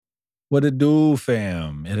What it do,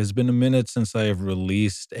 fam? It has been a minute since I have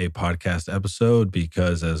released a podcast episode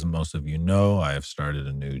because, as most of you know, I have started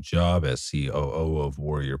a new job as COO of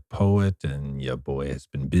Warrior Poet, and yeah, boy, has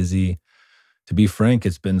been busy. To be frank,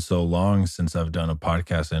 it's been so long since I've done a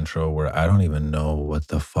podcast intro where I don't even know what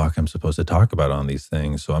the fuck I'm supposed to talk about on these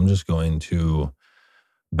things. So I'm just going to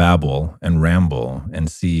babble and ramble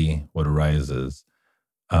and see what arises.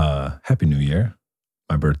 Happy New Year.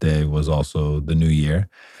 My birthday was also the new year.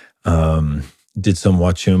 Um, did some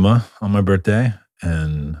Wachuma on my birthday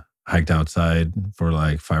and hiked outside for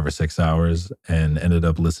like 5 or 6 hours and ended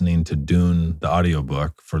up listening to Dune, the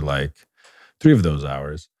audiobook, for like 3 of those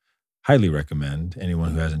hours. Highly recommend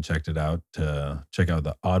anyone who hasn't checked it out to check out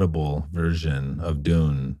the Audible version of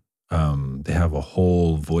Dune. They have a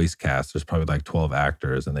whole voice cast. There's probably like 12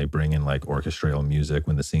 actors, and they bring in like orchestral music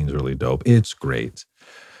when the scene's really dope. It's great.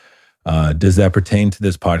 Does that pertain to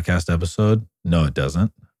this podcast episode? No, it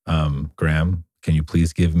doesn't. Graham, can you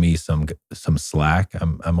please give me some slack?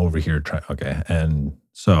 I'm over here trying. Okay, and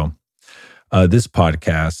so this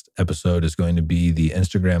podcast episode is going to be the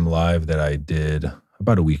Instagram live that I did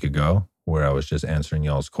about a week ago, where I was just answering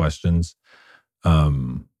y'all's questions.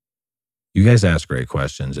 You guys ask great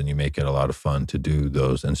questions, and you make it a lot of fun to do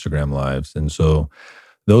those Instagram lives, and so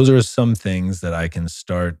those are some things that I can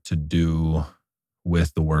start to do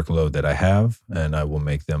with the workload that I have, and I will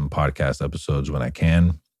make them podcast episodes when I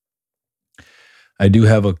can. I do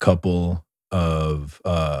have a couple of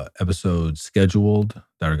episodes scheduled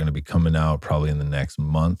that are going to be coming out probably in the next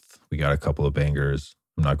month. We got a couple of bangers.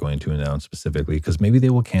 I'm not going to announce specifically because maybe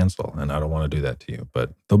they will cancel, and I don't want to do that to you,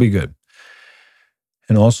 but they'll be good.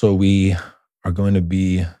 And also, we are going to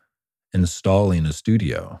be installing a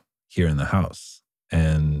studio here in the house,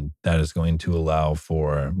 and that is going to allow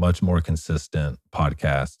for much more consistent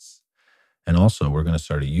podcasts. And also, we're going to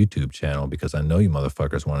start a YouTube channel because I know you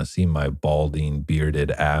motherfuckers want to see my balding, bearded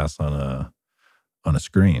ass on a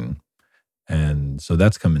screen. And so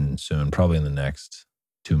that's coming soon, probably in the next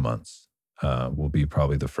 2 months. Will be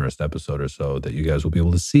probably the first episode or so that you guys will be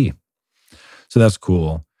able to see. So that's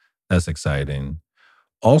cool. That's exciting.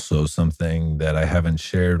 Also, something that I haven't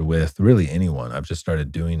shared with really anyone, I've just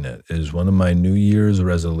started doing it, is one of my New Year's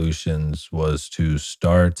resolutions was to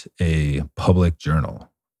start a public journal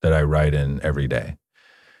that I write in every day.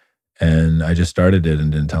 And I just started it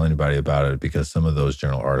and didn't tell anybody about it because some of those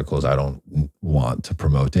journal articles I don't want to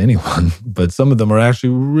promote to anyone, but some of them are actually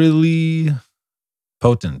really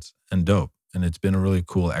potent and dope. And it's been a really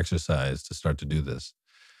cool exercise to start to do this.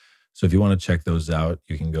 So if you want to check those out,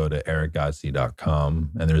 you can go to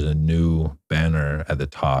ericgodsey.com, and there's a new banner at the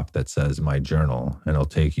top that says My Journal, and it'll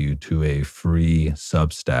take you to a free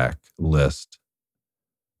Substack list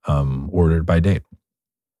ordered by date.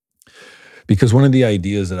 Because one of the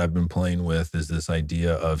ideas that I've been playing with is this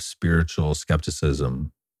idea of spiritual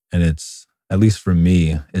skepticism. And it's, at least for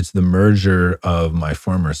me, it's the merger of my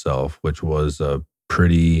former self, which was a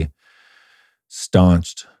pretty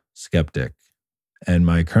staunched skeptic, and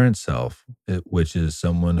my current self, which is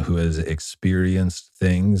someone who has experienced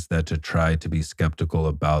things that to try to be skeptical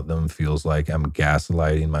about them feels like I'm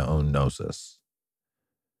gaslighting my own gnosis.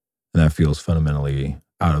 And that feels fundamentally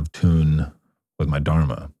out of tune with my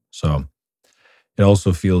dharma. So it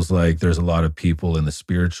also feels like there's a lot of people in the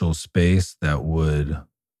spiritual space that would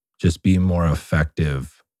just be more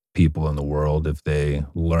effective people in the world if they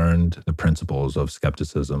learned the principles of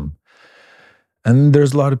skepticism. And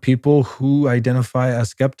there's a lot of people who identify as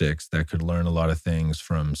skeptics that could learn a lot of things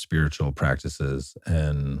from spiritual practices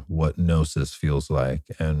and what gnosis feels like,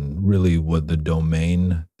 and really what the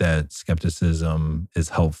domain that skepticism is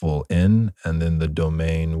helpful in, and then the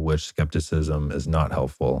domain which skepticism is not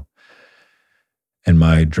helpful. And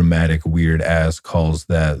my dramatic weird ass calls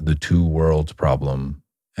that the two worlds problem.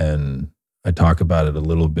 And I talk about it a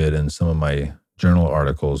little bit in some of my journal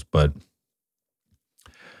articles, but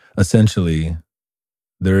essentially,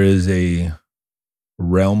 there is a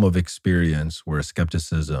realm of experience where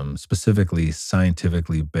skepticism, specifically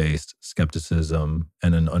scientifically based skepticism,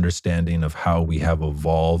 and an understanding of how we have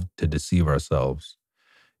evolved to deceive ourselves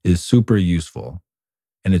is super useful.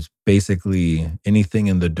 And it's basically anything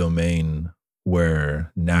in the domain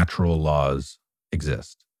where natural laws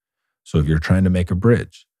exist. So if you're trying to make a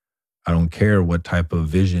bridge, I don't care what type of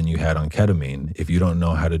vision you had on ketamine. If you don't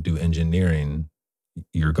know how to do engineering,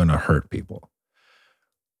 you're going to hurt people.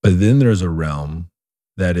 But then there's a realm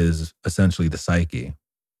that is essentially the psyche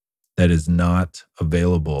that is not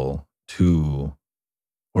available to,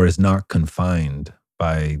 or is not confined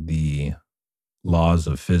by the laws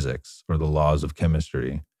of physics or the laws of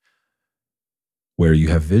chemistry, where you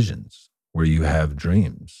have visions, where you have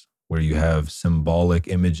dreams, where you have symbolic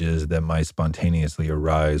images that might spontaneously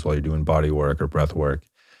arise while you're doing body work or breath work.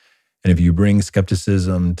 And if you bring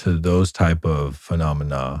skepticism to those type of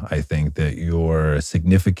phenomena, I think that you're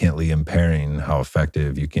significantly impairing how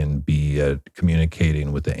effective you can be at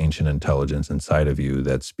communicating with the ancient intelligence inside of you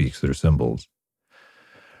that speaks through symbols.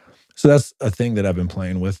 So that's a thing that I've been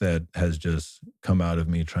playing with that has just come out of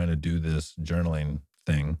me trying to do this journaling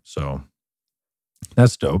thing. So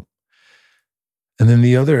that's dope. And then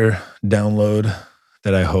the other download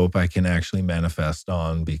that I hope I can actually manifest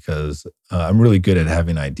on, because I'm really good at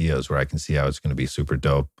having ideas where I can see how it's going to be super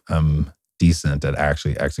dope. I'm decent at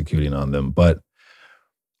actually executing on them. But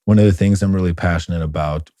one of the things I'm really passionate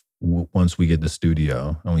about once we get the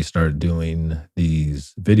studio and we start doing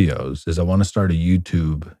these videos is I want to start a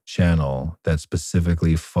YouTube channel that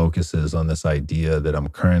specifically focuses on this idea that I'm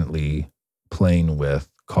currently playing with,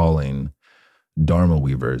 calling Dharma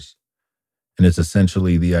Weavers. And it's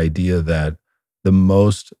essentially the idea that the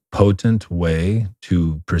most potent way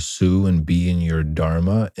to pursue and be in your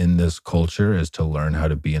Dharma in this culture is to learn how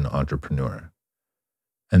to be an entrepreneur.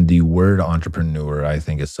 And the word entrepreneur, I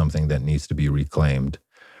think, is something that needs to be reclaimed.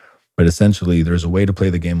 But essentially, there's a way to play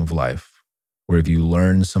the game of life where if you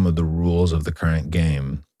learn some of the rules of the current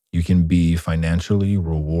game, you can be financially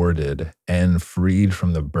rewarded and freed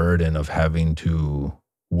from the burden of having to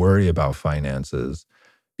worry about finances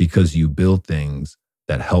because you build things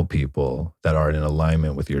that help people that are in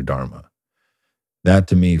alignment with your Dharma. That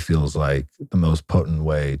to me feels like the most potent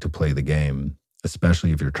way to play the game,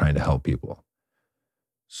 especially if you're trying to help people.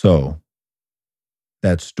 So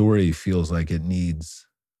that story feels like it needs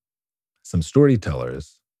some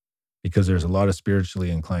storytellers because there's a lot of spiritually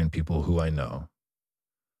inclined people who I know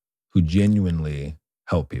who genuinely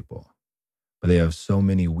help people, but they have so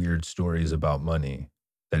many weird stories about money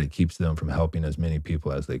that it keeps them from helping as many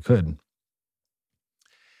people as they could.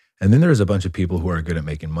 And then there's a bunch of people who are good at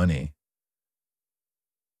making money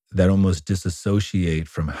that almost disassociate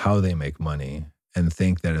from how they make money and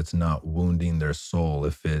think that it's not wounding their soul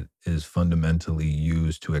if it is fundamentally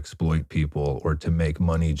used to exploit people or to make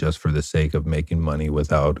money just for the sake of making money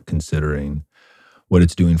without considering what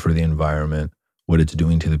it's doing for the environment, what it's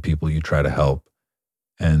doing to the people you try to help.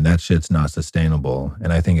 And that shit's not sustainable.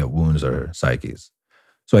 And I think it wounds our psyches.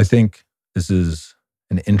 So I think this is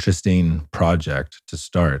an interesting project to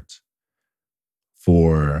start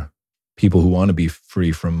for people who want to be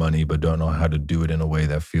free from money but don't know how to do it in a way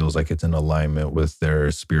that feels like it's in alignment with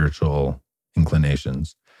their spiritual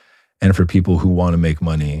inclinations. And for people who want to make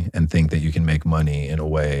money and think that you can make money in a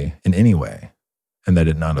way, in any way, and that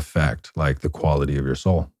it not affect like the quality of your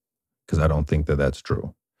soul, because I don't think that that's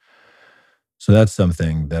true. So that's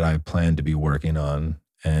something that I plan to be working on.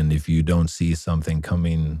 And if you don't see something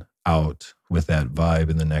coming out with that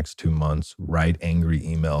vibe in the next 2 months, write angry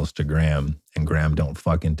emails to Graham. And Graham, don't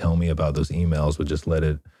fucking tell me about those emails, but just let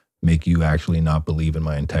it make you actually not believe in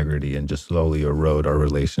my integrity and just slowly erode our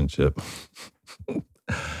relationship.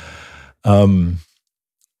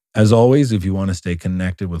 As always, if you want to stay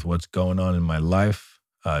connected with what's going on in my life,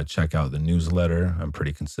 check out the newsletter. I'm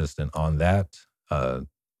pretty consistent on that.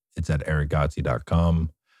 It's at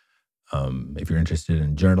ericgozzi.com. If you're interested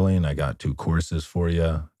in journaling, I got 2 courses for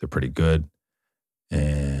you. They're pretty good.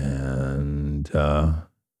 And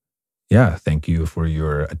yeah, thank you for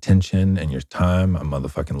your attention and your time. I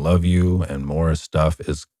motherfucking love you, and more stuff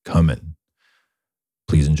is coming.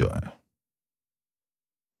 Please enjoy.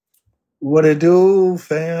 What it do,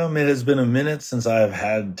 fam? It has been a minute since I've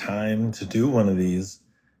had time to do one of these.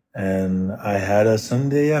 And I had a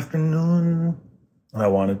Sunday afternoon and I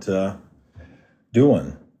wanted to do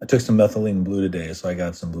one. I took some methylene blue today, so I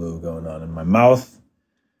got some blue going on in my mouth.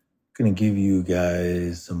 I'm going to give you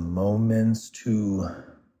guys some moments to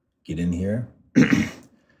get in here. Then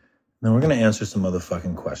we're going to answer some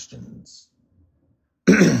motherfucking questions.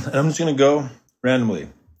 And I'm just going to go randomly,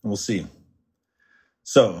 and we'll see.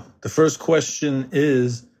 So the first question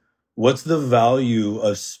is, what's the value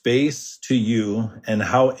of space to you, and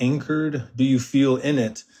how anchored do you feel in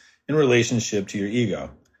it in relationship to your ego?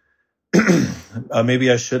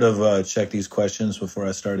 Maybe I should have checked these questions before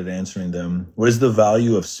I started answering them. What is the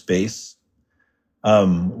value of space?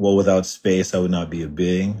 Well, without space, I would not be a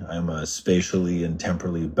being. I'm a spatially and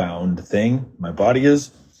temporally bound thing. My body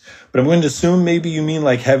is. But I'm going to assume maybe you mean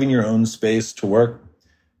like having your own space to work.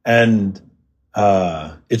 And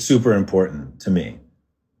it's super important to me.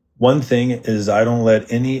 One thing is I don't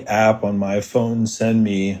let any app on my phone send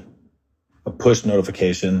me a push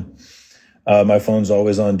notification. My phone's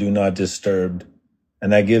always on Do Not Disturb.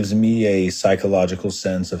 And that gives me a psychological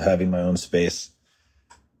sense of having my own space.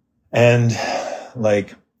 And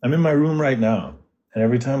like, I'm in my room right now. And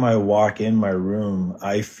every time I walk in my room,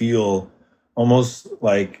 I feel almost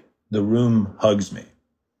like the room hugs me.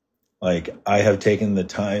 Like I have taken the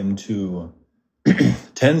time to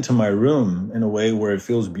tend to my room in a way where it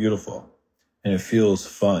feels beautiful and it feels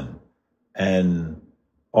fun. And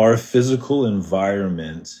our physical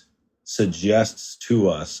environment suggests to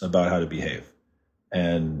us about how to behave.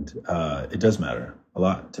 And it does matter a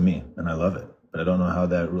lot to me, and I love it. But I don't know how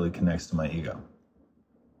that really connects to my ego.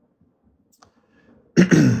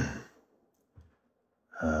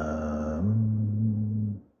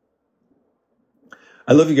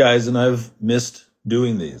 I love you guys, and I've missed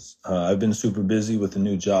doing these. I've been super busy with a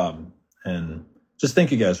new job, and just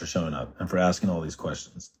thank you guys for showing up and for asking all these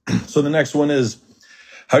questions. So the next one is,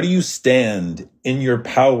 how do you stand in your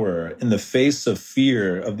power in the face of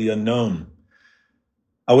fear of the unknown?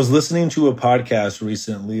 I was listening to a podcast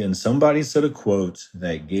recently, and somebody said a quote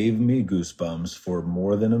that gave me goosebumps for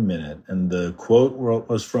more than a minute. And the quote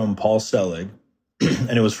was from Paul Selig,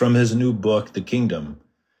 and it was from his new book, The Kingdom.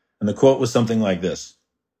 And the quote was something like this: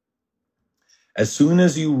 as soon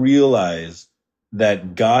as you realize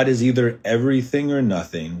that God is either everything or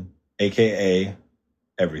nothing, aka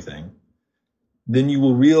everything, then you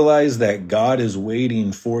will realize that God is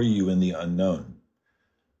waiting for you in the unknown.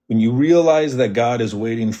 When you realize that God is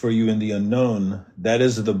waiting for you in the unknown, that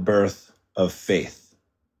is the birth of faith.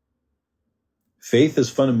 Faith is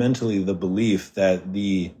fundamentally the belief that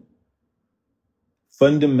the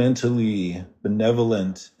fundamentally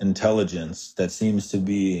benevolent intelligence that seems to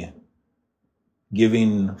be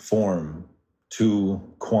giving form to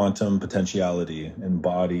quantum potentiality and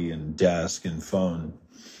body and desk and phone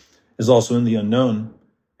is also in the unknown,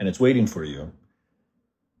 and it's waiting for you.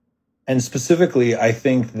 And specifically, I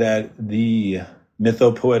think that the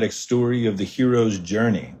mythopoetic story of the hero's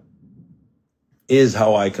journey is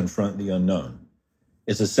how I confront the unknown.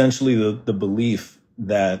 It's essentially the belief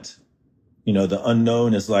that, the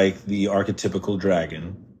unknown is like the archetypical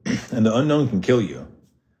dragon, and the unknown can kill you.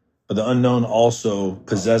 But the unknown also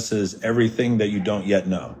possesses everything that you don't yet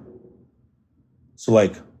know. So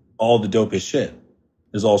like all the dopest shit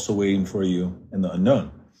is also waiting for you in the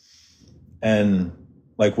unknown. And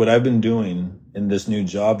like what I've been doing in this new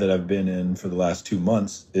job that I've been in for the last 2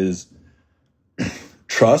 months is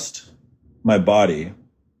trust my body,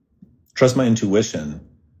 trust my intuition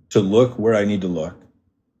to look where I need to look,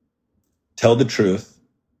 tell the truth,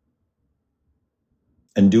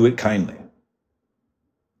 and do it kindly.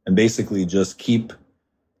 And basically just keep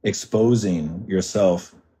exposing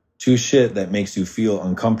yourself to shit that makes you feel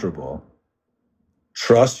uncomfortable.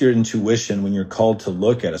 Trust your intuition when you're called to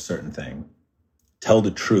look at a certain thing. Tell the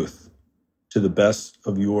truth to the best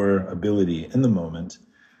of your ability in the moment,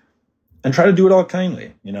 and try to do it all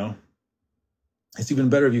kindly, It's even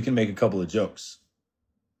better if you can make a couple of jokes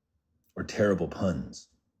or terrible puns.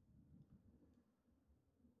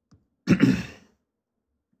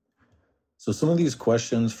 So some of these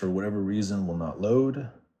questions, for whatever reason, will not load.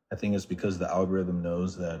 I think it's because the algorithm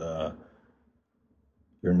knows that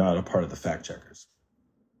you're not a part of the fact checkers.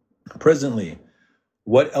 Presently,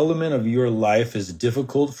 what element of your life is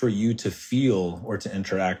difficult for you to feel or to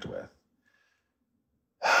interact with?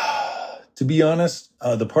 To be honest,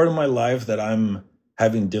 the part of my life that I'm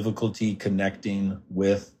having difficulty connecting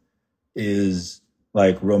with is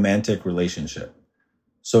like romantic relationship.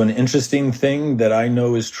 So an interesting thing that I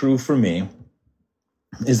know is true for me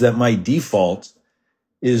is that my default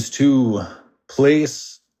is to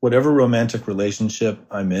place whatever romantic relationship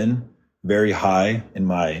I'm in very high in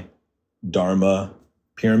my Dharma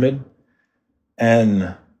pyramid.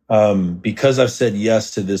 And because I've said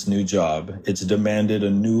yes to this new job, it's demanded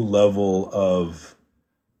a new level of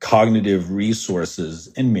cognitive resources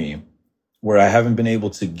in me where I haven't been able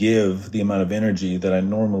to give the amount of energy that I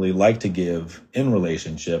normally like to give in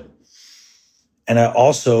relationship. And I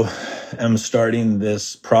also am starting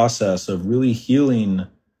this process of really healing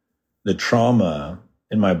the trauma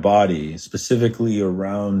in my body, specifically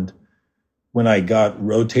around when I got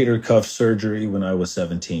rotator cuff surgery when I was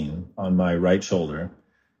 17 on my right shoulder.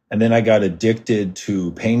 And then I got addicted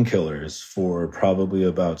to painkillers for probably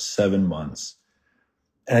about 7 months.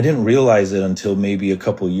 And I didn't realize it until maybe a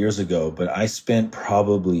couple of years ago, but I spent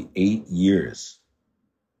probably 8 years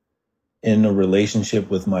in a relationship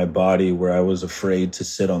with my body where I was afraid to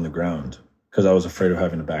sit on the ground because I was afraid of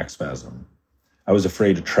having a back spasm. I was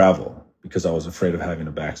afraid to travel because I was afraid of having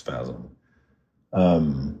a back spasm.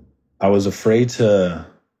 I was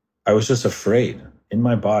just afraid in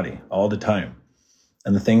my body all the time.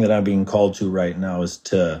 And the thing that I'm being called to right now is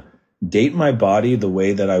to date my body the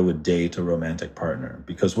way that I would date a romantic partner.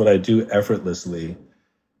 Because what I do effortlessly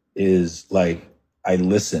is like I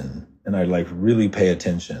listen and I like really pay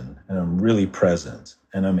attention and I'm really present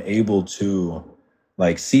and I'm able to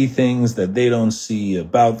like see things that they don't see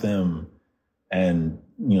about them and,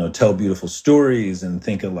 tell beautiful stories and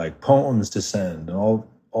think of like poems to send and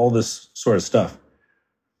all this sort of stuff.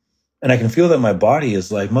 And I can feel that my body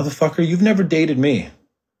is like, motherfucker, you've never dated me.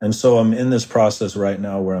 And so I'm in this process right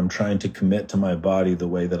now where I'm trying to commit to my body the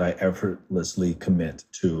way that I effortlessly commit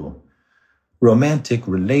to romantic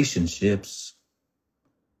relationships.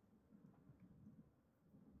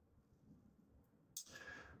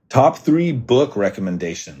 Top 3 book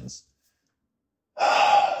recommendations.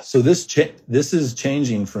 So this is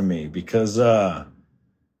changing for me because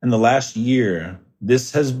in the last year,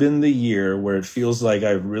 this has been the year where it feels like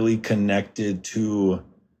I've really connected to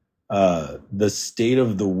the state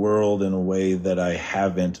of the world in a way that I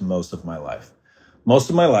haven't most of my life. Most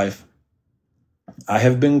of my life, I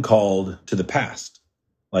have been called to the past,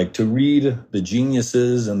 like to read the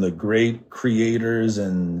geniuses and the great creators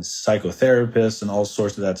and psychotherapists and all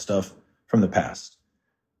sorts of that stuff from the past.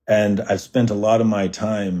 And I've spent a lot of my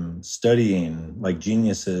time studying like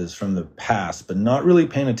geniuses from the past, but not really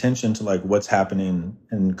paying attention to like what's happening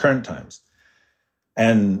in current times.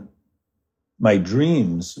 And my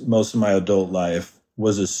dreams, most of my adult life,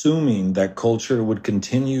 was assuming that culture would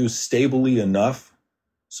continue stably enough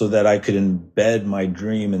so that I could embed my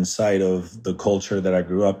dream inside of the culture that I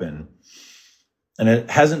grew up in. And it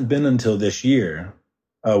hasn't been until this year,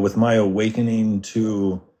 with my awakening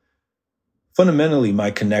to fundamentally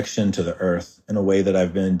my connection to the earth in a way that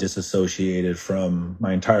I've been disassociated from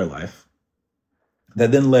my entire life,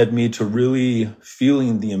 that then led me to really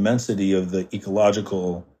feeling the immensity of the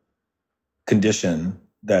ecological condition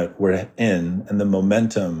that we're in and the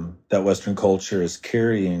momentum that Western culture is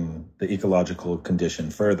carrying the ecological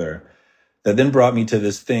condition further. That then brought me to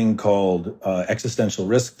this thing called existential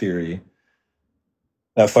risk theory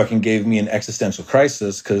that fucking gave me an existential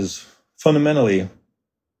crisis because fundamentally,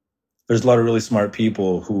 there's a lot of really smart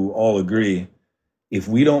people who all agree if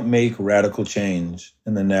we don't make radical change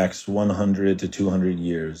in the next 100 to 200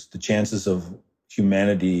 years, the chances of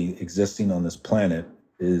humanity existing on this planet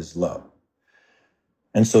is low.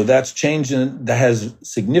 And so that's changing, that has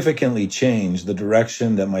significantly changed the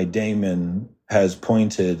direction that my daemon has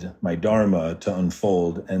pointed my dharma to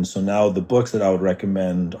unfold. And so now the books that I would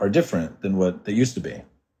recommend are different than what they used to be.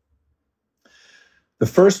 The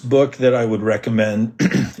first book that I would recommend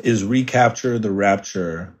is Recapture the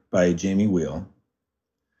Rapture by Jamie Wheal.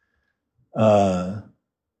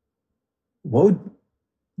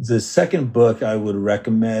 The second book I would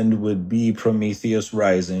recommend would be Prometheus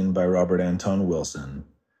Rising by Robert Anton Wilson.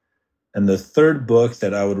 And the third book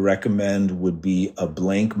that I would recommend would be A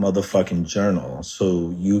Blank Motherfucking Journal. So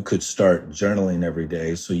you could start journaling every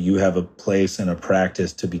day. So you have a place and a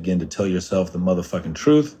practice to begin to tell yourself the motherfucking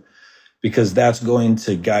truth, because that's going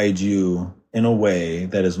to guide you in a way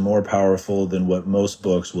that is more powerful than what most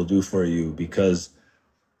books will do for you, because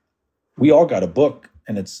we all got a book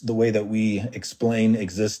and it's the way that we explain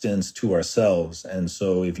existence to ourselves. And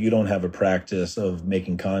so if you don't have a practice of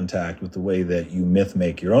making contact with the way that you myth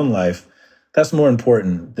make your own life, that's more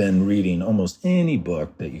important than reading almost any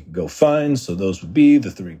book that you could go find. So those would be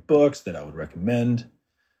the 3 books that I would recommend.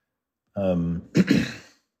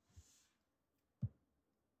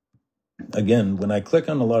 Again, when I click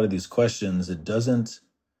on a lot of these questions, it doesn't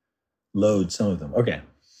load some of them. Okay.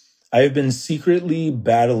 I have been secretly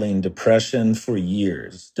battling depression for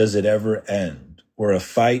years. Does it ever end? Or a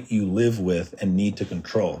fight you live with and need to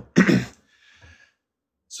control?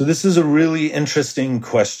 So this is a really interesting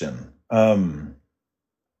question.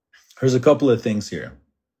 There's a couple of things here.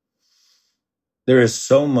 There is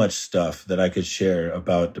so much stuff that I could share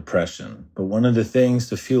about depression, but one of the things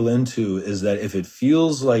to feel into is that if it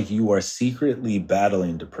feels like you are secretly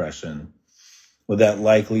battling depression, what that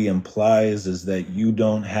likely implies is that you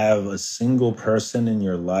don't have a single person in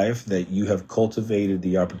your life that you have cultivated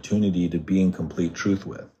the opportunity to be in complete truth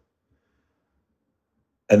with.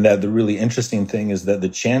 And that the really interesting thing is that the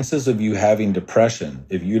chances of you having depression,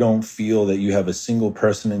 if you don't feel that you have a single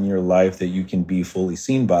person in your life that you can be fully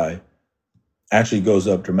seen by, actually goes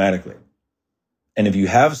up dramatically. And if you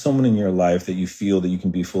have someone in your life that you feel that you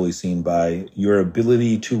can be fully seen by, your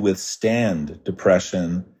ability to withstand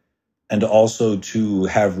depression and also to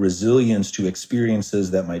have resilience to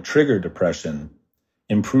experiences that might trigger depression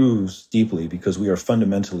improves deeply, because we are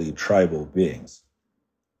fundamentally tribal beings.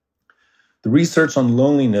 The research on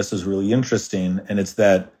loneliness is really interesting, and it's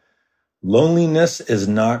that loneliness is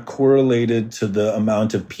not correlated to the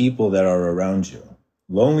amount of people that are around you.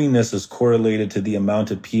 Loneliness is correlated to the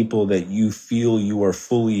amount of people that you feel you are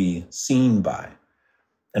fully seen by.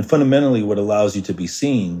 And fundamentally, what allows you to be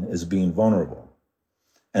seen is being vulnerable.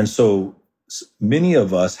 And so many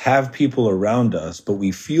of us have people around us, but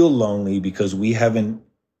we feel lonely because we haven't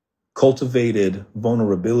cultivated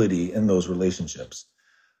vulnerability in those relationships.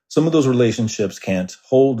 Some of those relationships can't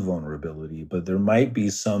hold vulnerability, but there might be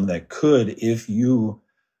some that could if you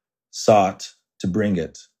sought to bring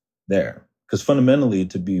it there. Because fundamentally,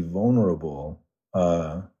 to be vulnerable,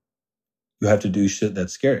 you have to do shit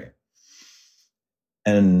that's scary.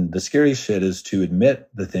 And the scary shit is to admit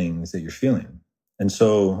the things that you're feeling. And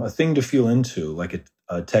so a thing to feel into, like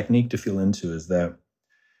a technique to feel into, is that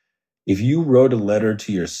if you wrote a letter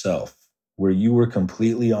to yourself where you were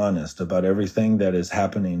completely honest about everything that is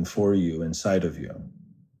happening for you inside of you,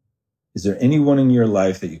 is there anyone in your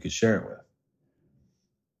life that you could share it with?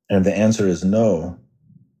 And if the answer is no,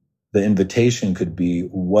 the invitation could be,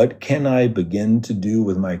 what can I begin to do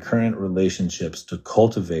with my current relationships to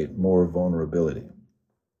cultivate more vulnerability?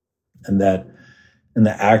 And that in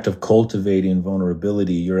the act of cultivating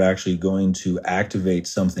vulnerability, you're actually going to activate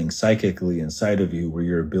something psychically inside of you where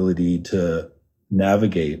your ability to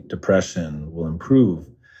navigate depression will improve.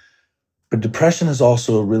 But depression is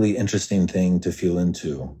also a really interesting thing to feel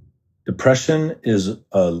into. Depression is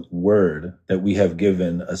a word that we have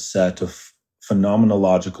given a set of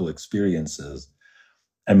phenomenological experiences.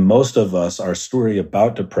 And most of us, our story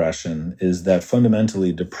about depression is that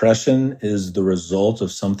fundamentally depression is the result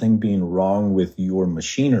of something being wrong with your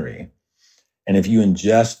machinery. And if you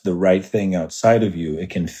ingest the right thing outside of you,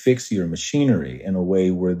 it can fix your machinery in a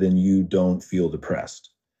way where then you don't feel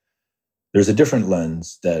depressed. There's a different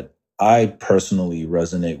lens that I personally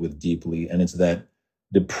resonate with deeply, and it's that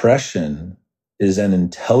depression is an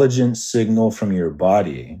intelligent signal from your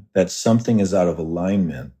body that something is out of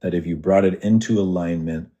alignment, that if you brought it into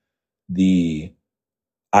alignment, the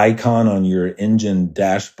icon on your engine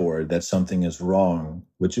dashboard that something is wrong,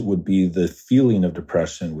 which it would be the feeling of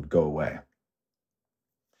depression, would go away.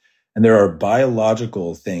 And there are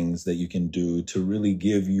biological things that you can do to really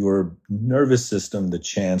give your nervous system the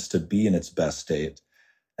chance to be in its best state.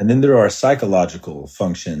 And then there are psychological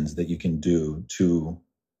functions that you can do to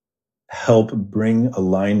help bring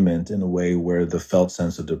alignment in a way where the felt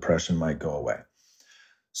sense of depression might go away.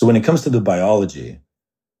 So when it comes to the biology,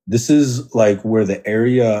 this is like where the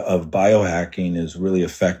area of biohacking is really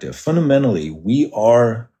effective. Fundamentally, we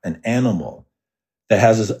are an animal that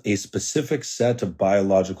has a specific set of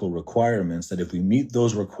biological requirements that if we meet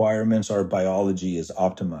those requirements, our biology is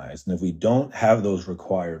optimized. And if we don't have those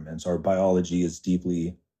requirements, our biology is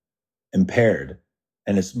deeply impaired.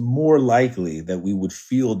 And it's more likely that we would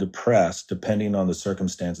feel depressed depending on the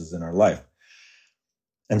circumstances in our life.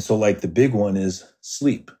 And so like the big one is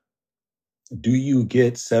sleep. Do you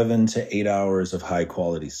get 7 to 8 hours of high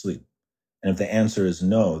quality sleep? And if the answer is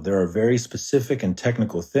no, there are very specific and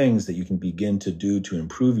technical things that you can begin to do to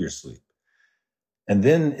improve your sleep. And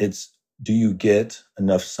then it's, do you get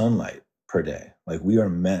enough sunlight per day? Like we are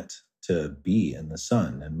meant to be in the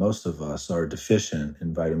sun, and most of us are deficient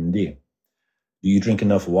in vitamin D. Do you drink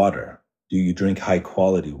enough water? Do you drink high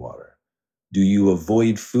quality water? Do you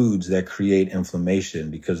avoid foods that create inflammation?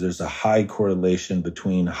 Because there's a high correlation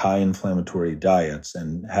between high inflammatory diets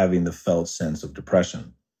and having the felt sense of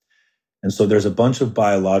depression. And so there's a bunch of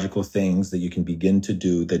biological things that you can begin to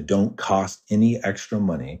do that don't cost any extra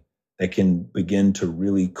money, that can begin to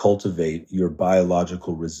really cultivate your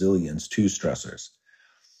biological resilience to stressors.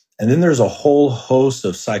 And then there's a whole host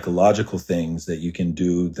of psychological things that you can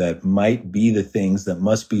do that might be the things that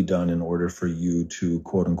must be done in order for you to,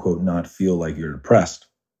 quote unquote, not feel like you're depressed.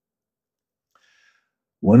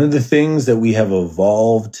 One of the things that we have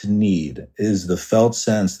evolved to need is the felt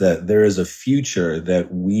sense that there is a future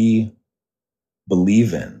that we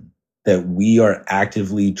believe in, that we are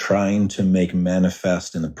actively trying to make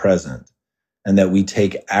manifest in the present, and that we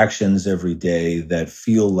take actions every day that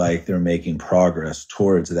feel like they're making progress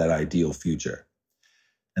towards that ideal future.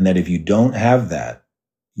 And that if you don't have that,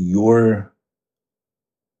 your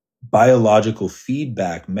biological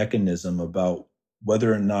feedback mechanism about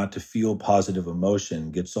whether or not to feel positive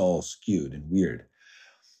emotion gets all skewed and weird.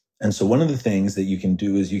 And so one of the things that you can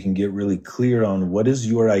do is you can get really clear on what is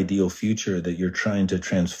your ideal future that you're trying to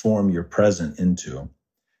transform your present into.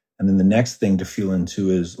 And then the next thing to feel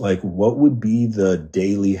into is like, what would be the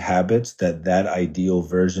daily habits that that ideal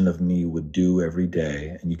version of me would do every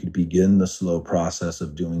day? And you could begin the slow process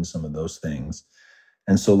of doing some of those things.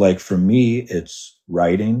 And so like for me, it's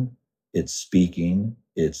writing, it's speaking,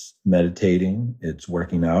 it's meditating, it's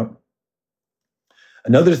working out.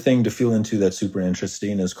 Another thing to feel into that's super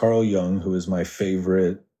interesting is Carl Jung, who is my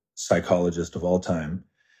favorite psychologist of all time.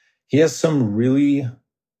 He has some really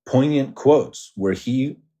poignant quotes where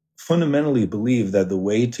he fundamentally believed that the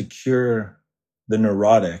way to cure the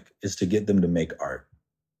neurotic is to get them to make art.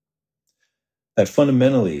 That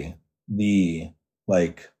fundamentally the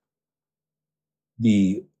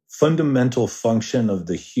fundamental function of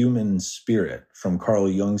the human spirit from Carl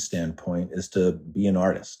Jung's standpoint is to be an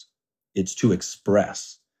artist. It's to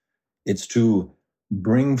express. It's to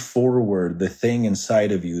bring forward the thing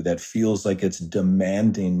inside of you that feels like it's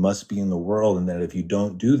demanding, must be in the world, and that if you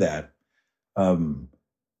don't do that,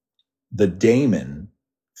 the daemon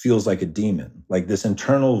feels like a demon, like this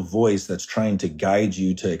internal voice that's trying to guide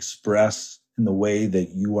you to express in the way that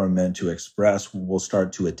you are meant to express will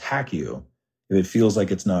start to attack you if it feels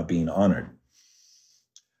like it's not being honored.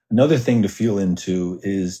 Another thing to feel into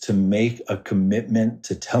is to make a commitment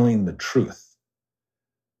to telling the truth.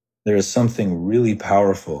 There is something really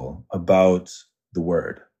powerful about the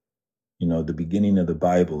word. You know, the beginning of the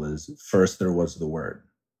Bible is first there was the word.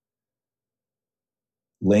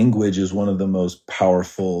 Language is one of the most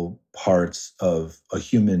powerful parts of a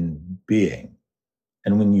human being.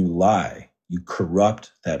 And when you lie, you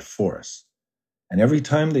corrupt that force. And every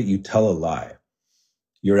time that you tell a lie,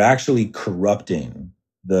 you're actually corrupting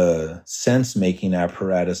the sense-making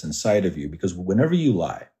apparatus inside of you, because whenever you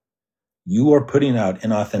lie, you are putting out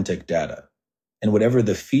inauthentic data. And whatever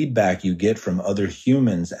the feedback you get from other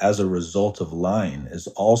humans as a result of lying is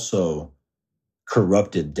also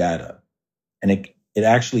corrupted data. And it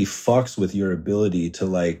actually fucks with your ability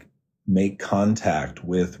to make contact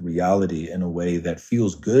with reality in a way that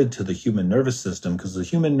feels good to the human nervous system, because the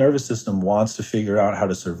human nervous system wants to figure out how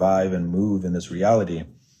to survive and move in this reality.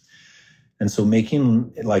 And so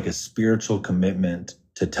making like a spiritual commitment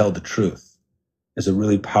to tell the truth is a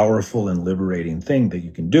really powerful and liberating thing that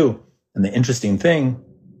you can do. And the interesting thing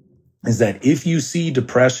is that if you see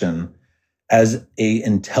depression as a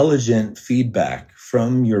intelligent feedback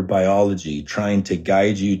from your biology trying to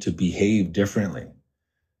guide you to behave differently,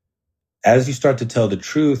 as you start to tell the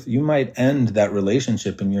truth, you might end that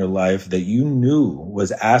relationship in your life that you knew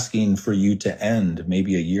was asking for you to end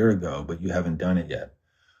maybe a year ago, but you haven't done it yet.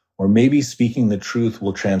 Or maybe speaking the truth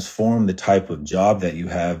will transform the type of job that you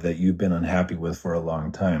have that you've been unhappy with for a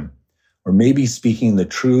long time. Or maybe speaking the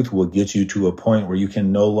truth will get you to a point where you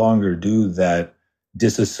can no longer do that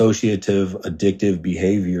disassociative, addictive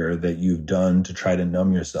behavior that you've done to try to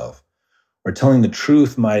numb yourself. Or telling the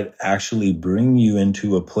truth might actually bring you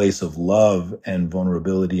into a place of love and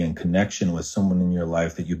vulnerability and connection with someone in your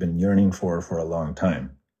life that you've been yearning for a long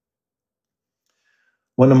time.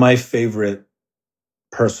 One of my favorite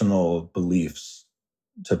personal beliefs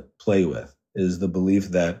to play with is the belief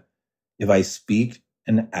that if I speak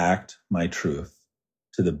and act my truth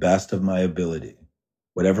to the best of my ability,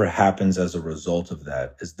 whatever happens as a result of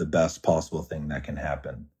that is the best possible thing that can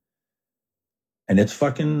happen. And it's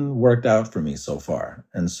fucking worked out for me so far.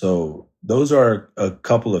 And so those are a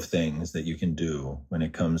couple of things that you can do when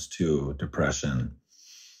it comes to depression.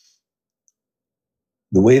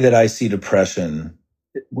 The way that I see depression,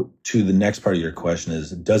 to the next part of your question,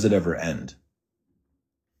 is, does it ever end?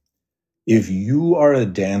 If you are a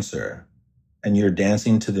dancer and you're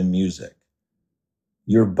dancing to the music,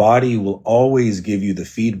 your body will always give you the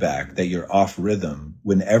feedback that you're off rhythm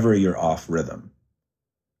whenever you're off rhythm.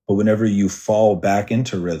 But whenever you fall back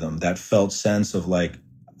into rhythm, that felt sense of like,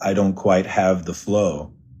 I don't quite have the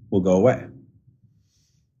flow will go away.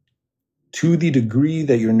 To the degree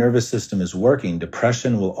that your nervous system is working,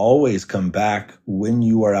 depression will always come back when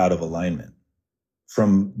you are out of alignment,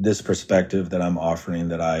 from this perspective that I'm offering,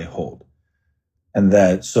 that I hold. And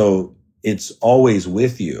that, so it's always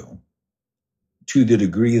with you to the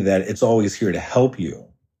degree that it's always here to help you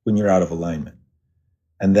when you're out of alignment.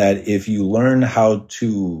 And that if you learn how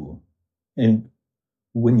to, and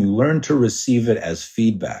when you learn to receive it as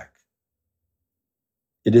feedback,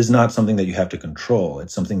 it is not something that you have to control.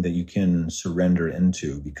 It's something that you can surrender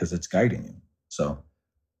into because it's guiding you. So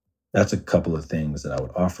that's a couple of things that I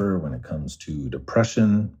would offer when it comes to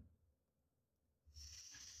depression.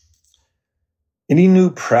 Any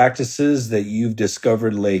new practices that you've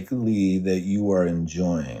discovered lately that you are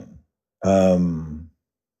enjoying?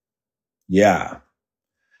 Yeah.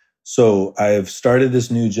 So I've started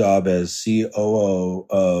this new job as COO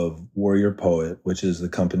of Warrior Poet, which is the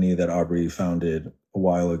company that Aubrey founded a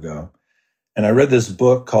while ago. And I read this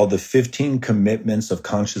book called The 15 Commitments of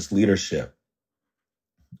Conscious Leadership.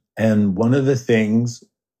 And one of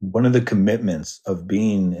the commitments of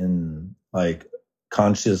being in like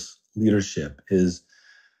conscious leadership is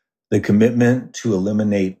the commitment to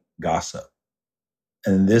eliminate gossip.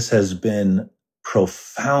 And this has been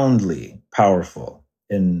profoundly powerful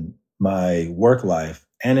in my work life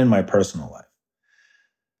and in my personal life.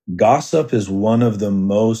 Gossip is one of the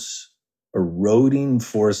most eroding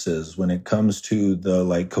forces when it comes to the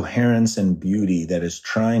like coherence and beauty that is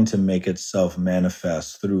trying to make itself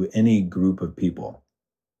manifest through any group of people.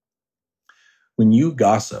 When you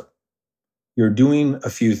gossip, you're doing a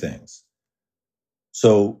few things.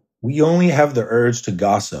 So we only have the urge to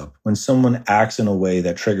gossip when someone acts in a way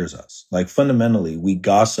that triggers us. Like fundamentally, we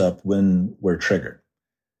gossip when we're triggered.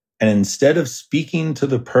 And instead of speaking to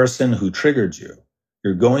the person who triggered you,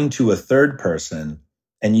 you're going to a third person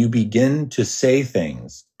and you begin to say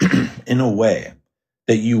things in a way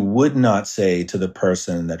that you would not say to the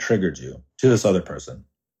person that triggered you, to this other person.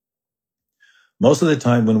 Most of the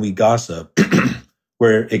time when we gossip,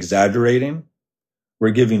 we're exaggerating,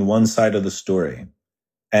 we're giving one side of the story,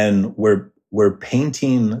 and we're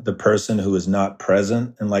painting the person who is not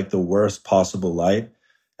present in like the worst possible light.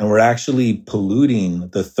 And we're actually polluting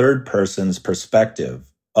the third person's perspective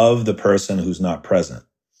of the person who's not present.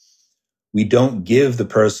 We don't give the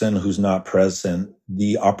person who's not present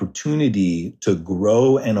the opportunity to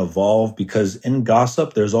grow and evolve, because in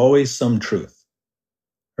gossip, there's always some truth.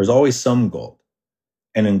 There's always some gold.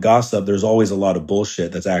 And in gossip, there's always a lot of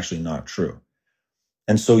bullshit that's actually not true.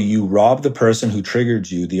 And so you rob the person who triggered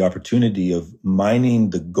you the opportunity of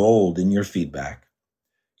mining the gold in your feedback.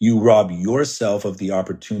 You rob yourself of the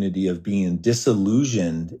opportunity of being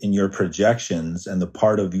disillusioned in your projections and the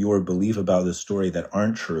part of your belief about the story that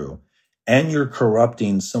aren't true. And you're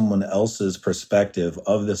corrupting someone else's perspective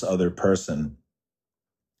of this other person.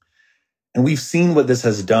 And we've seen what this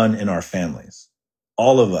has done in our families.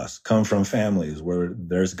 All of us come from families where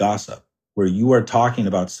there's gossip, where you are talking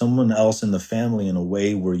about someone else in the family in a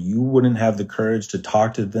way where you wouldn't have the courage to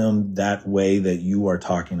talk to them that way that you are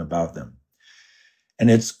talking about them. And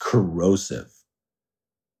it's corrosive.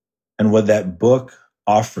 And what that book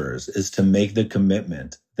offers is to make the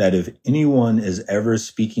commitment that if anyone is ever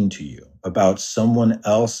speaking to you about someone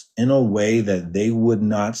else in a way that they would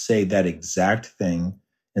not say that exact thing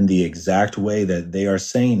in the exact way that they are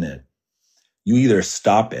saying it, you either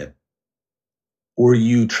stop it or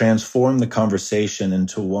you transform the conversation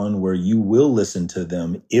into one where you will listen to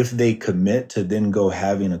them if they commit to then go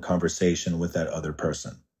having a conversation with that other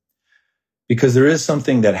person. Because there is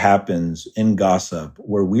something that happens in gossip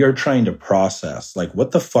where we are trying to process, like,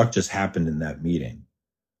 what the fuck just happened in that meeting?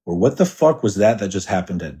 Or what the fuck was that just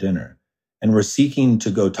happened at dinner? And we're seeking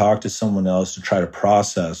to go talk to someone else to try to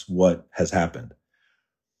process what has happened.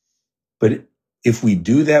 But if we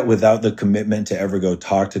do that without the commitment to ever go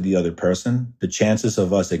talk to the other person, the chances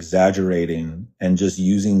of us exaggerating and just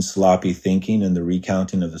using sloppy thinking in the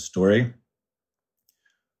recounting of the story,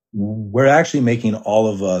 we're actually making all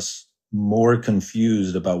of us more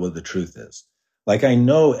confused about what the truth is. Like, I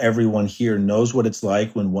know everyone here knows what it's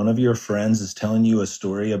like when one of your friends is telling you a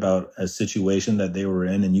story about a situation that they were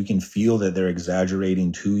in, and you can feel that they're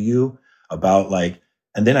exaggerating to you about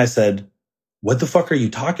and then I said, what the fuck are you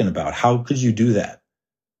talking about? How could you do that?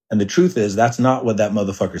 And the truth is, that's not what that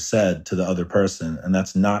motherfucker said to the other person. And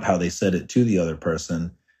that's not how they said it to the other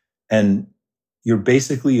person. And you're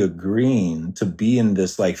basically agreeing to be in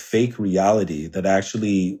this fake reality that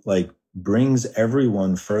actually brings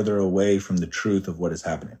everyone further away from the truth of what is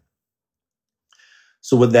happening.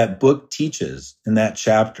 So what that book teaches in that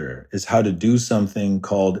chapter is how to do something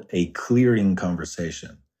called a clearing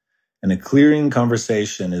conversation. And a clearing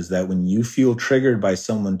conversation is that when you feel triggered by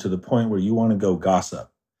someone to the point where you want to go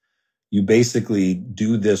gossip, you basically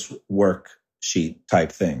do this worksheet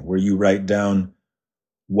type thing where you write down,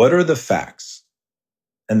 what are the facts?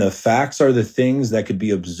 And the facts are the things that could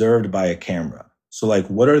be observed by a camera. So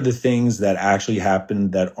what are the things that actually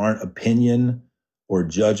happened that aren't opinion or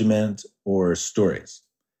judgment or stories?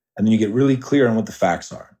 And then you get really clear on what the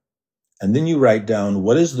facts are. And then you write down,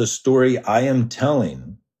 what is the story I am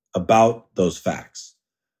telling about those facts?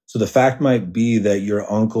 So the fact might be that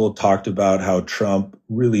your uncle talked about how Trump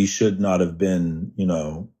really should not have been,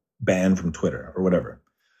 banned from Twitter or whatever.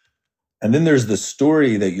 And then there's the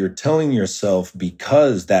story that you're telling yourself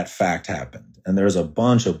because that fact happened. And there's a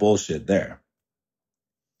bunch of bullshit there.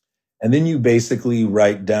 And then you basically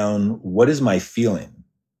write down, what is my feeling?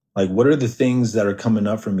 What are the things that are coming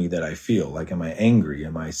up for me that I feel? Am I angry?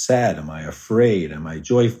 Am I sad? Am I afraid? Am I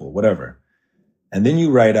joyful? Whatever. And then you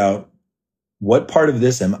write out, what part of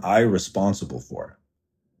this am I responsible for?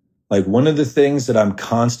 One of the things that I'm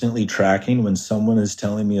constantly tracking when someone is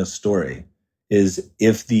telling me a story is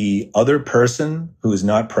if the other person who is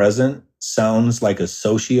not present sounds like a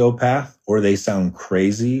sociopath, or they sound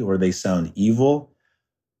crazy, or they sound evil,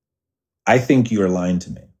 I think you're lying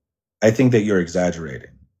to me. I think that you're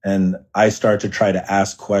exaggerating. And I start to try to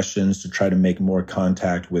ask questions to try to make more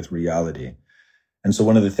contact with reality. And so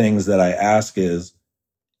one of the things that I ask is,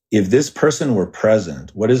 if this person were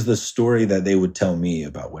present, what is the story that they would tell me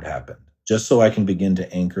about what happened? Just so I can begin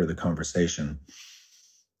to anchor the conversation.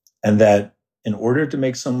 And that in order to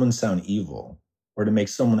make someone sound evil or to make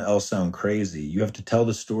someone else sound crazy, you have to tell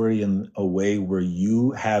the story in a way where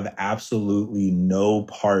you have absolutely no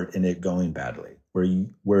part in it going badly,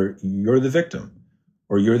 where you're the victim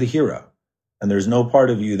or you're the hero. And there's no part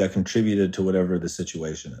of you that contributed to whatever the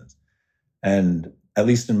situation is. And at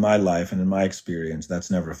least in my life and in my experience,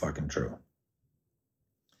 that's never fucking true.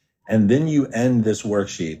 And then you end this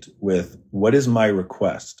worksheet with, what is my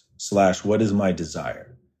request / what is my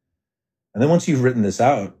desire? And then once you've written this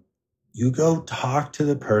out, you go talk to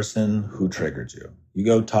the person who triggered you. You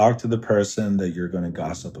go talk to the person that you're going to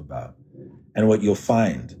gossip about. And what you'll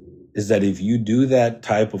find is that if you do that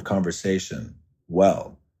type of conversation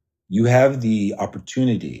well, you have the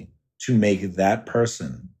opportunity to make that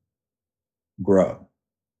person grow.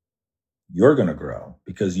 You're going to grow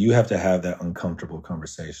because you have to have that uncomfortable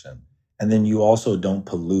conversation. And then you also don't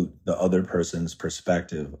pollute the other person's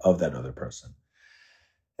perspective of that other person.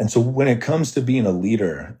 And so when it comes to being a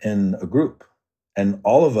leader in a group, and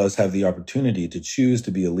all of us have the opportunity to choose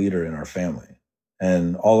to be a leader in our family,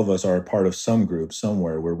 and all of us are a part of some group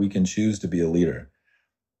somewhere where we can choose to be a leader.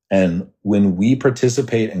 And when we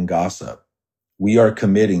participate in gossip, we are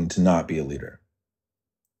committing to not be a leader.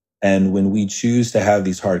 And when we choose to have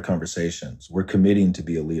these hard conversations, we're committing to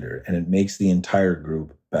be a leader, and it makes the entire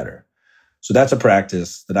group better. So that's a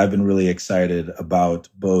practice that I've been really excited about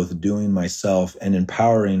both doing myself and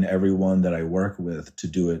empowering everyone that I work with to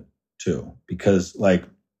do it too. Because like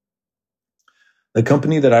the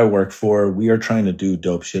company that I work for, we are trying to do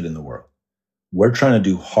dope shit in the world. We're trying to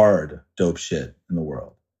do hard dope shit in the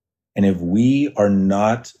world. And if we are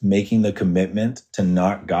not making the commitment to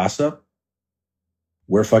not gossip,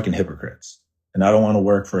 we're fucking hypocrites. And I don't want to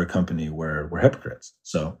work for a company where we're hypocrites.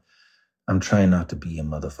 So I'm trying not to be a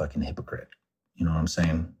motherfucking hypocrite. You know what I'm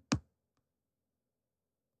saying?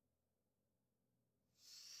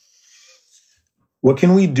 What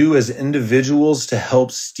can we do as individuals to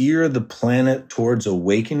help steer the planet towards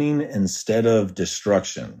awakening instead of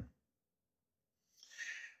destruction?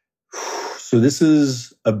 So this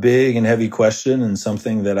is a big and heavy question, and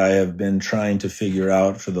something that I have been trying to figure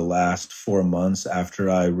out for the last 4 months after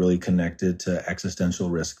I really connected to existential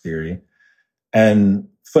risk theory. And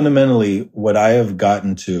fundamentally, what I have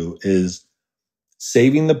gotten to is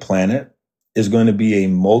saving the planet is going to be a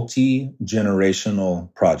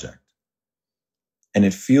multi-generational project. And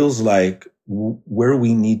it feels like where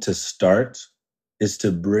we need to start is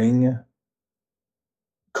to bring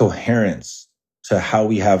coherence to how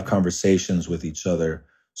we have conversations with each other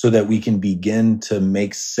so that we can begin to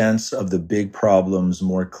make sense of the big problems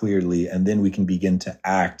more clearly. And then we can begin to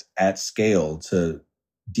act at scale to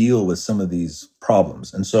deal with some of these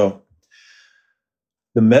problems. And so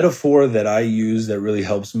the metaphor that I use that really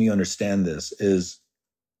helps me understand this is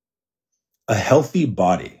a healthy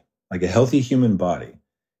body, like a healthy human body,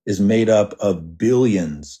 is made up of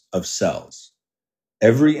billions of cells.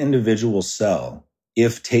 Every individual cell,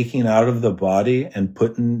 if taken out of the body and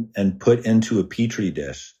put into a petri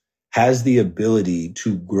dish, has the ability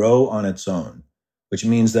to grow on its own, which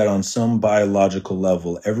means that on some biological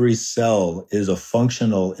level, every cell is a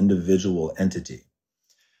functional individual entity.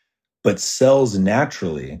 But cells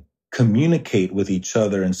naturally communicate with each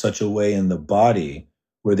other in such a way in the body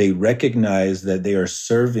where they recognize that they are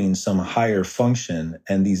serving some higher function,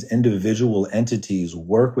 and these individual entities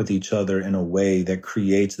work with each other in a way that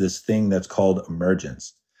creates this thing that's called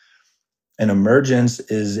emergence. And emergence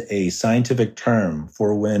is a scientific term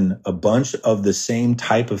for when a bunch of the same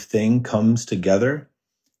type of thing comes together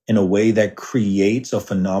in a way that creates a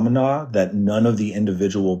phenomena that none of the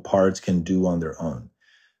individual parts can do on their own.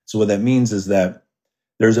 So what that means is that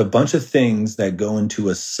there's a bunch of things that go into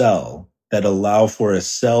a cell that allow for a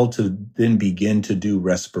cell to then begin to do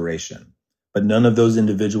respiration. But none of those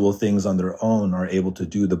individual things on their own are able to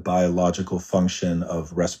do the biological function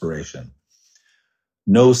of respiration.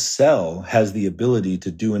 No cell has the ability to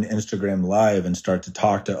do an Instagram Live and start to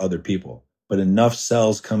talk to other people. But enough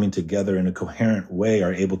cells coming together in a coherent way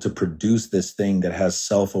are able to produce this thing that has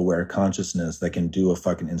self-aware consciousness that can do a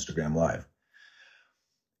fucking Instagram Live.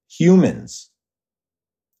 Humans,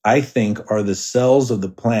 I think, are the cells of the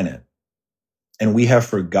planet. And we have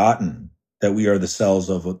forgotten that we are the cells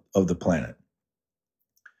of the planet.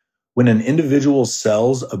 When an individual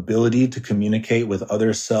cell's ability to communicate with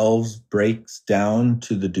other cells breaks down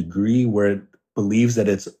to the degree where it believes that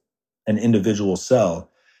it's an individual cell,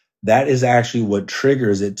 that is actually what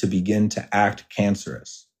triggers it to begin to act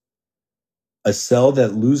cancerous. A cell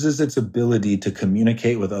that loses its ability to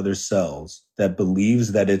communicate with other cells, that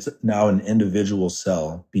believes that it's now an individual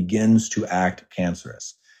cell, begins to act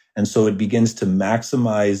cancerous. And so it begins to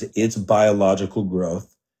maximize its biological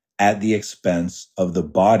growth at the expense of the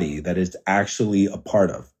body that it's actually a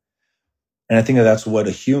part of. And I think that's what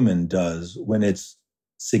a human does when it's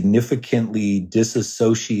significantly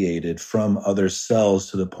disassociated from other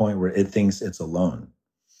cells to the point where it thinks it's alone.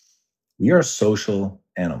 We are social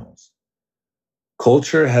animals.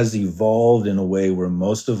 Culture has evolved in a way where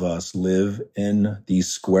most of us live in these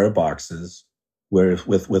square boxes where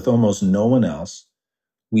with almost no one else.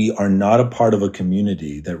 We are not a part of a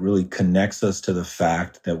community that really connects us to the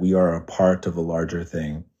fact that we are a part of a larger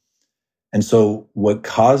thing. And so what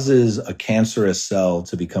causes a cancerous cell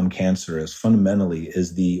to become cancerous fundamentally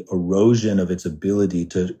is the erosion of its ability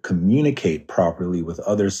to communicate properly with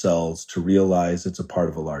other cells to realize it's a part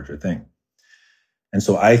of a larger thing. And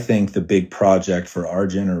so I think the big project for our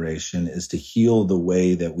generation is to heal the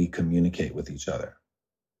way that we communicate with each other.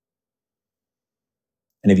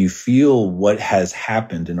 And if you feel what has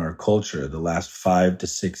happened in our culture the last 5 to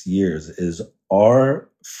 6 years is our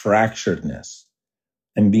fracturedness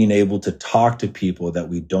and being able to talk to people that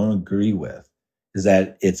we don't agree with is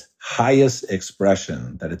at its highest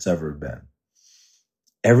expression that it's ever been.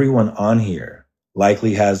 Everyone on here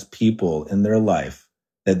likely has people in their life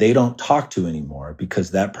that they don't talk to anymore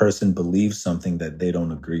because that person believes something that they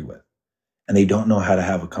don't agree with, and they don't know how to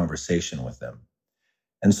have a conversation with them.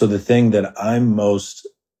 And so the thing that I'm most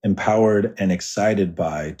empowered and excited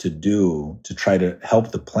by to do to try to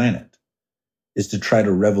help the planet is to try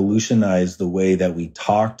to revolutionize the way that we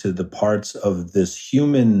talk to the parts of this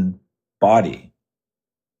human body,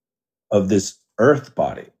 of this earth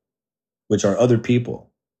body, which are other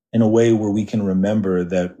people, in a way where we can remember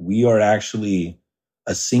that we are actually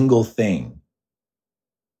a single thing.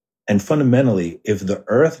 And fundamentally, if the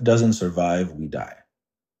earth doesn't survive, we die.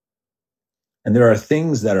 And there are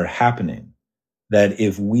things that are happening that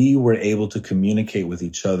if we were able to communicate with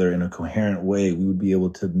each other in a coherent way, we would be able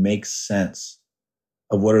to make sense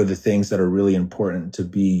of what are the things that are really important to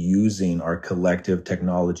be using our collective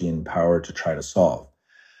technology and power to try to solve.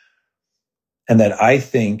 And that I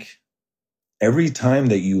think every time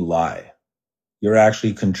that you lie, you're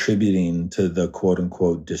actually contributing to the quote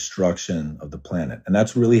unquote destruction of the planet. And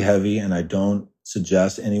that's really heavy. And I don't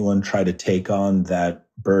suggest anyone try to take on that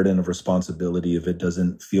burden of responsibility if it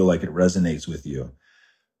doesn't feel like it resonates with you.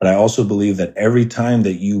 But I also believe that every time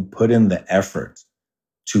that you put in the effort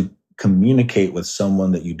to communicate with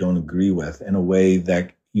someone that you don't agree with in a way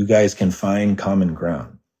that you guys can find common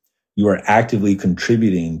ground, you are actively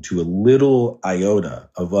contributing to a little iota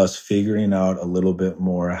of us figuring out a little bit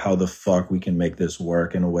more how the fuck we can make this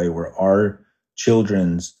work in a way where our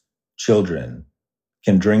children's children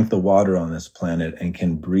can drink the water on this planet and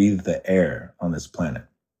can breathe the air on this planet.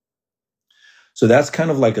 So that's kind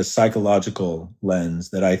of like a psychological lens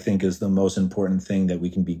that I think is the most important thing that we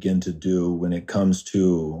can begin to do when it comes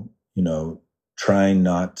to, trying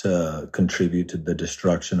not to contribute to the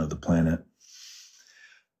destruction of the planet.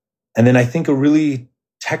 And then I think a really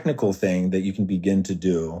technical thing that you can begin to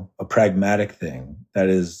do, a pragmatic thing, that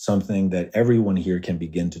is something that everyone here can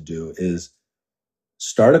begin to do, is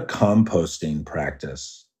start a composting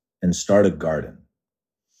practice and start a garden.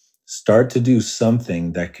 Start to do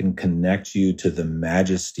something that can connect you to the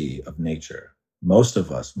majesty of nature. Most of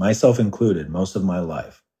us, myself included, most of my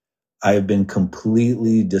life, I have been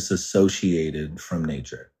completely disassociated from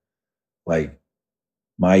nature. Like,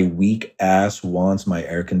 my weak ass wants my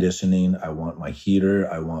air conditioning. I want my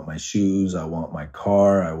heater. I want my shoes. I want my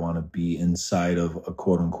car. I want to be inside of a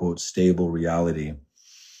quote unquote stable reality.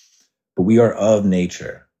 But we are of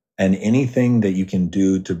nature. And anything that you can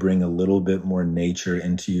do to bring a little bit more nature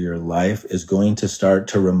into your life is going to start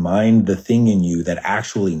to remind the thing in you that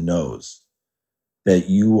actually knows that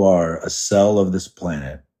you are a cell of this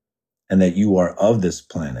planet and that you are of this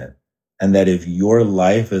planet. And that if your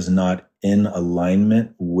life is not in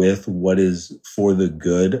alignment with what is for the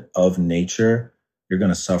good of nature, you're going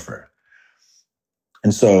to suffer.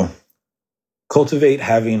 And so cultivate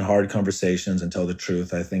having hard conversations and tell the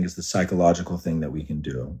truth, I think, is the psychological thing that we can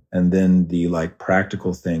do. And then the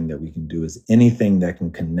practical thing that we can do is anything that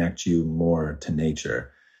can connect you more to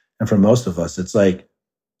nature. And for most of us, it's like,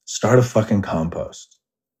 start a fucking compost.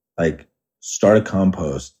 Start a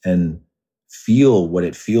compost and feel what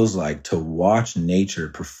it feels like to watch nature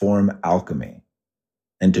perform alchemy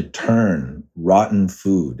and to turn rotten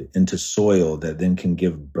food into soil that then can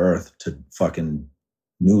give birth to fucking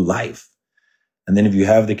new life. And then if you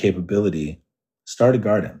have the capability, start a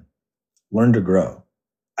garden, learn to grow.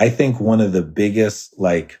 I think one of the biggest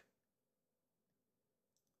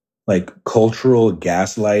like cultural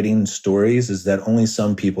gaslighting stories is that only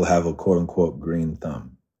some people have a quote unquote green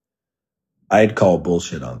thumb. I'd call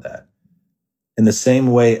bullshit on that. In the same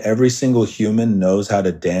way, every single human knows how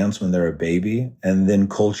to dance when they're a baby, and then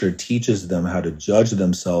culture teaches them how to judge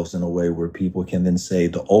themselves in a way where people can then say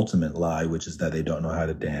the ultimate lie, which is that they don't know how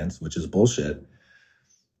to dance, which is bullshit.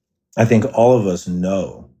 I think all of us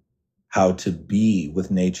know how to be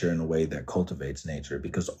with nature in a way that cultivates nature,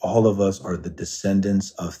 because all of us are the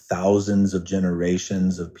descendants of thousands of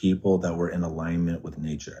generations of people that were in alignment with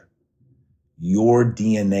nature. Your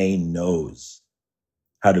DNA knows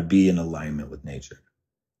how to be in alignment with nature.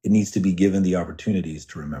 It needs to be given the opportunities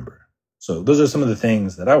to remember. So those are some of the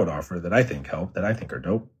things that I would offer that I think help, that I think are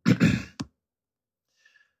dope.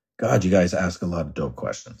 God, you guys ask a lot of dope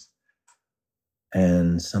questions.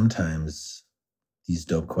 And sometimes these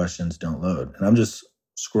dope questions don't load. And I'm just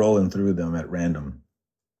scrolling through them at random.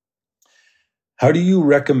 How do you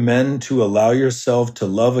recommend to allow yourself to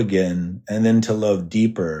love again and then to love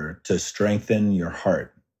deeper to strengthen your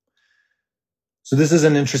heart? So this is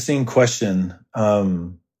an interesting question.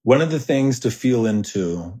 One of the things to feel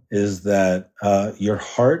into is that your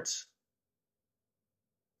heart,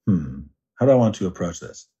 how do I want to approach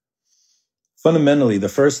this? Fundamentally, the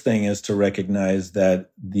first thing is to recognize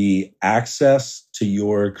that the access to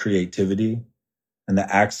your creativity and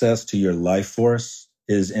the access to your life force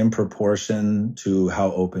is in proportion to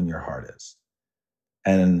how open your heart is.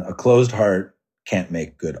 And a closed heart can't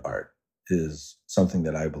make good art, is something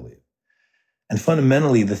that I believe. And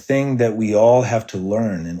fundamentally, the thing that we all have to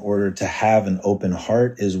learn in order to have an open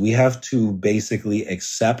heart is we have to basically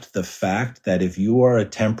accept the fact that if you are a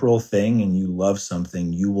temporal thing and you love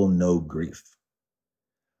something, you will know grief.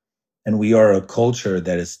 And we are a culture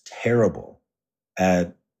that is terrible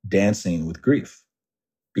at dancing with grief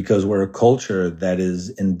because we're a culture that is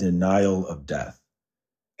in denial of death.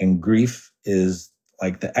 And grief is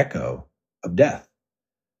like the echo of death.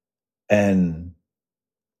 And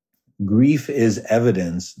grief is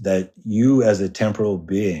evidence that you as a temporal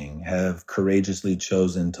being have courageously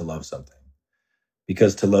chosen to love something.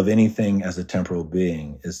 Because to love anything as a temporal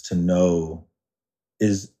being is to know,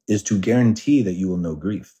 is to guarantee that you will know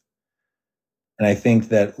grief. And I think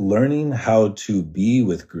that learning how to be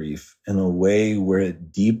with grief in a way where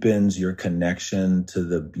it deepens your connection to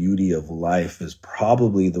the beauty of life is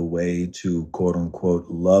probably the way to quote unquote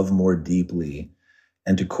love more deeply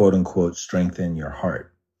and to quote unquote strengthen your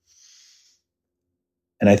heart.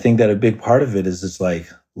 And I think that a big part of it is just like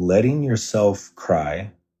letting yourself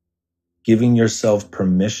cry, giving yourself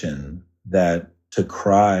permission that to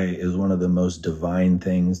cry is one of the most divine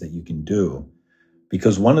things that you can do.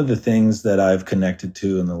 Because one of the things that I've connected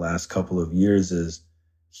to in the last couple of years is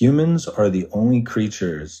humans are the only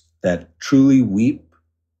creatures that truly weep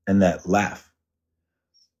and that laugh.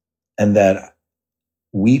 And that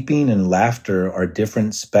weeping and laughter are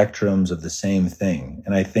different spectrums of the same thing.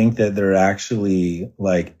 And I think that they're actually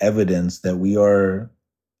like evidence that we are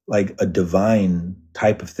like a divine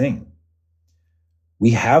type of thing.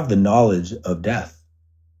 We have the knowledge of death.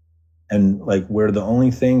 And like we're the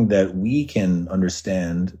only thing that we can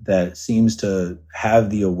understand that seems to have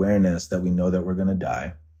the awareness that we know that we're going to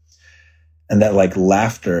die. And that like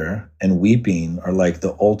laughter and weeping are like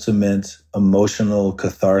the ultimate emotional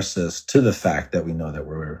catharsis to the fact that we know that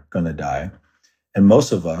we're going to die. And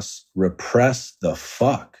most of us repress the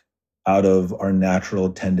fuck out of our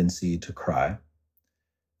natural tendency to cry.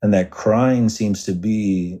 And that crying seems to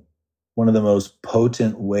be one of the most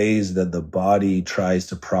potent ways that the body tries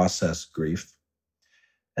to process grief.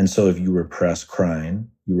 And so if you repress crying,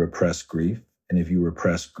 you repress grief. And if you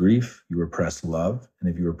repress grief, you repress love.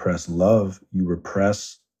 And if you repress love, you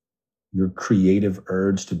repress your creative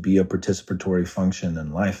urge to be a participatory function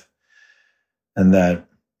in life. And that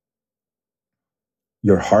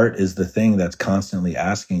your heart is the thing that's constantly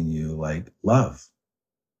asking you, like, love.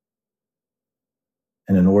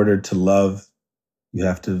 And in order to love, you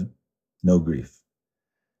have to know grief.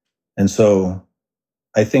 And so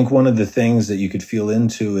I think one of the things that you could feel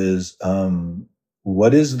into is,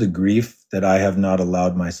 what is the grief that I have not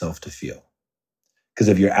allowed myself to feel? Because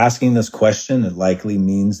if you're asking this question, it likely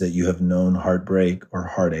means that you have known heartbreak or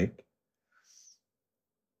heartache,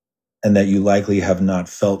 and that you likely have not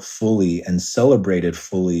felt fully and celebrated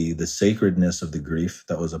fully the sacredness of the grief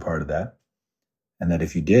that was a part of that. And that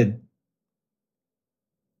if you did,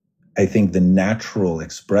 I think the natural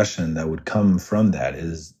expression that would come from that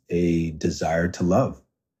is a desire to love.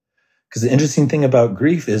 Because the interesting thing about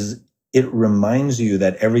grief is it reminds you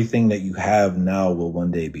that everything that you have now will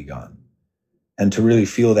one day be gone. And to really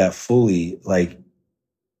feel that fully, like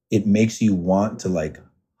it makes you want to like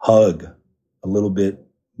hug a little bit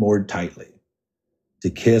more tightly, to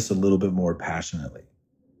kiss a little bit more passionately,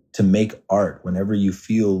 to make art whenever you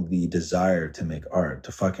feel the desire to make art,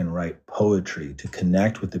 to fucking write poetry, to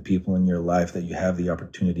connect with the people in your life that you have the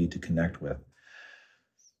opportunity to connect with.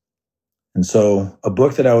 And so a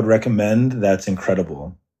book that I would recommend that's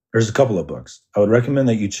incredible, there's a couple of books. I would recommend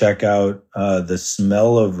that you check out The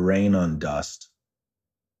Smell of Rain on Dust.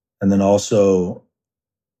 And then also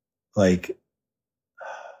like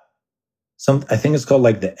I think it's called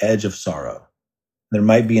like The Edge of Sorrow. There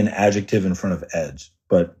might be an adjective in front of edge,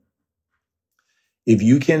 but if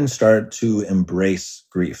you can start to embrace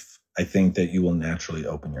grief, I think that you will naturally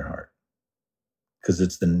open your heart, because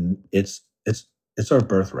it's our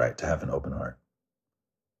birthright to have an open heart.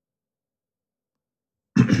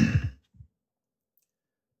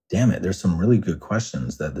 Damn it, there's some really good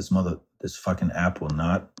questions that this fucking app will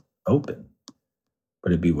not open,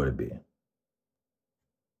 but it be what it be.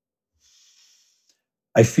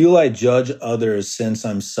 I feel I judge others since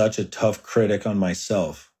I'm such a tough critic on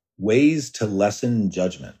myself. Ways to lessen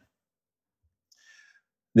judgment.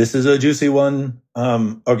 This is a juicy one.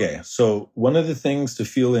 Okay, so one of the things to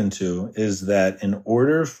feel into is that in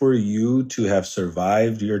order for you to have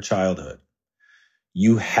survived your childhood,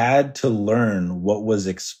 you had to learn what was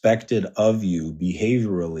expected of you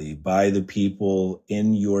behaviorally by the people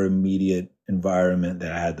in your immediate environment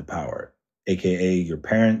that had the power, aka your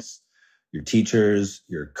parents, your teachers,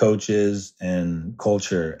 your coaches, and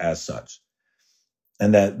culture as such.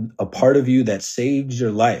 And that a part of you that saved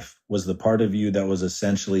your life was the part of you that was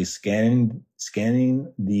essentially scanning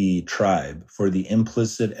the tribe for the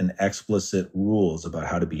implicit and explicit rules about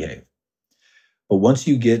how to behave. But once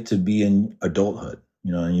you get to be in adulthood,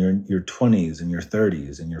 in your 20s and your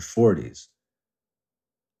 30s and your 40s,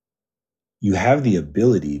 you have the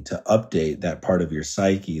ability to update that part of your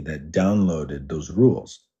psyche that downloaded those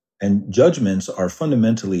rules. And judgments are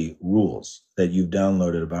fundamentally rules that you've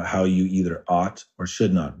downloaded about how you either ought or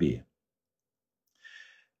should not be.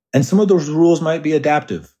 And some of those rules might be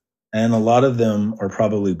adaptive, and a lot of them are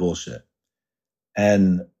probably bullshit.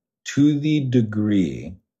 And to the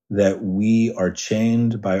degree that we are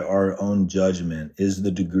chained by our own judgment is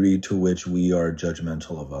the degree to which we are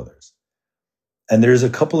judgmental of others. And there's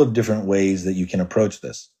a couple of different ways that you can approach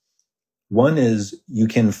this. One is you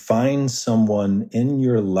can find someone in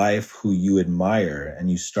your life who you admire and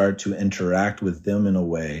you start to interact with them in a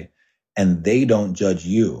way, and they don't judge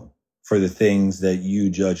you for the things that you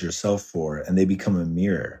judge yourself for, and they become a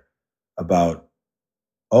mirror about,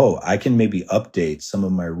 oh, I can maybe update some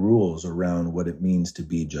of my rules around what it means to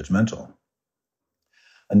be judgmental.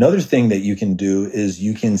 Another thing that you can do is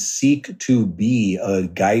you can seek to be a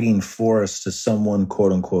guiding force to someone,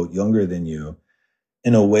 quote unquote, younger than you,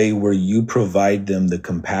 in a way where you provide them the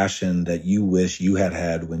compassion that you wish you had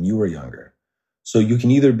had when you were younger. So you can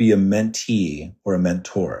either be a mentee or a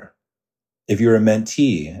mentor. If you're a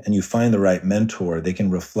mentee and you find the right mentor, they can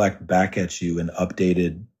reflect back at you an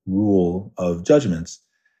updated rule of judgments.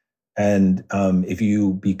 And if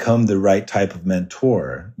you become the right type of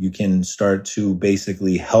mentor, you can start to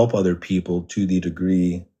basically help other people to the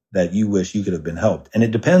degree that you wish you could have been helped. And it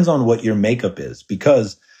depends on what your makeup is,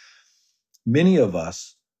 because many of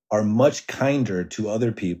us are much kinder to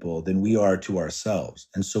other people than we are to ourselves.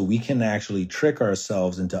 And so we can actually trick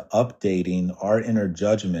ourselves into updating our inner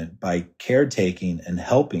judgment by caretaking and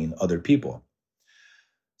helping other people.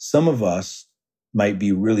 Some of us might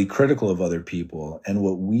be really critical of other people, and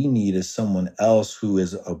what we need is someone else who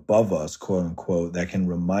is above us, quote unquote, that can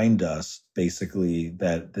remind us basically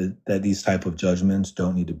that these type of judgments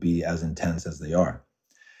don't need to be as intense as they are.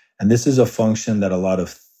 And this is a function that a lot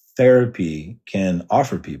of therapy can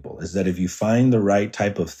offer people, is that if you find the right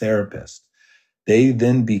type of therapist, they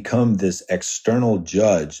then become this external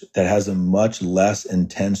judge that has a much less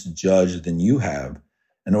intense judge than you have.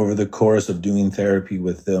 And over the course of doing therapy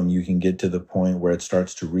with them, you can get to the point where it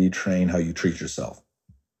starts to retrain how you treat yourself.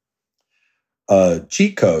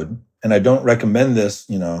 Cheat code, and I don't recommend this,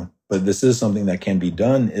 but this is something that can be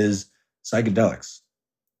done, is psychedelics.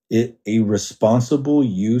 A responsible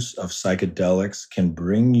use of psychedelics can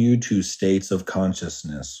bring you to states of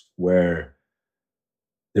consciousness where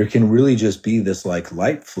there can really just be this like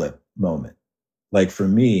light flip moment. Like for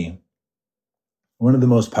me, one of the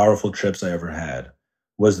most powerful trips I ever had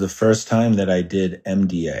was the first time that I did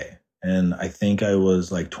MDA. And I think I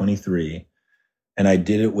was like 23, and I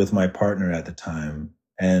did it with my partner at the time.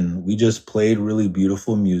 And we just played really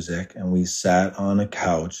beautiful music, and we sat on a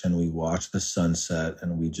couch and we watched the sunset,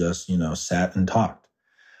 and we just, sat and talked.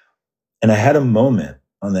 And I had a moment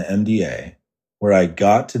on the MDA where I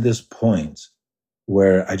got to this point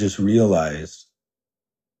where I just realized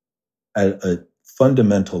at a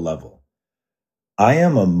fundamental level. I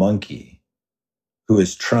am a monkey who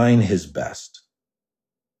is trying his best,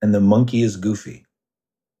 and the monkey is Goofy.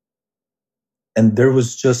 And there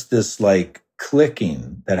was just this like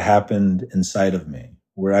clicking that happened inside of me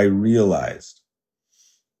where I realized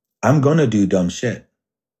I'm going to do dumb shit.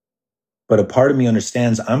 But a part of me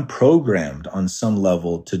understands I'm programmed on some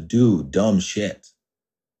level to do dumb shit.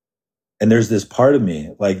 And there's this part of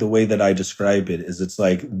me, like the way that I describe it is it's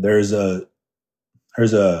like there's a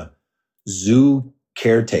zoo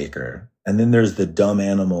caretaker, and then there's the dumb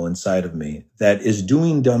animal inside of me that is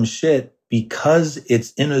doing dumb shit because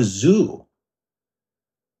it's in a zoo.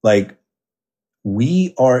 Like,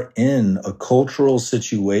 we are in a cultural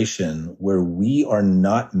situation where we are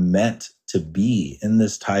not meant to be in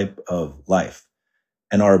this type of life.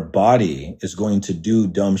 And our body is going to do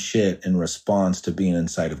dumb shit in response to being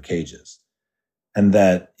inside of cages. And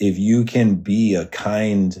that if you can be a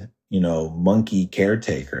kind, monkey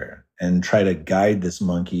caretaker and try to guide this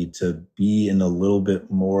monkey to be in a little bit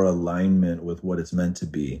more alignment with what it's meant to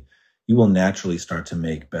be, you will naturally start to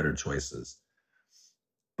make better choices.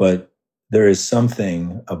 But there is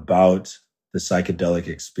something about the psychedelic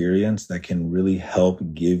experience that can really help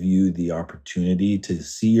give you the opportunity to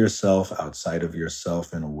see yourself outside of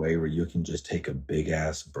yourself in a way where you can just take a big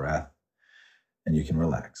ass breath and you can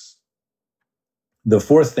relax. The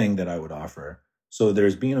fourth thing that I would offer, so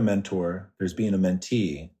there's being a mentor, there's being a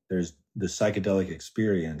mentee, there's the psychedelic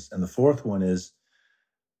experience. And the fourth one is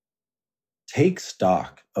take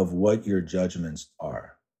stock of what your judgments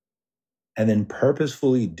are. And then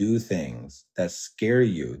purposefully do things that scare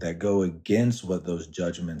you, that go against what those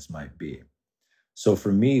judgments might be. So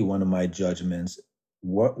for me, one of my judgments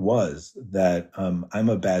was that I'm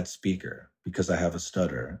a bad speaker because I have a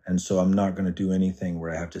stutter. And so I'm not going to do anything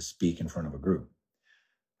where I have to speak in front of a group.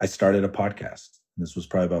 I started a podcast. This was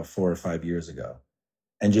probably about 4 or 5 years ago.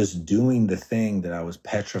 And just doing the thing that I was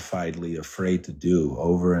petrifiedly afraid to do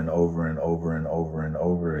over and over and over and over and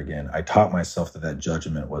over again, I taught myself that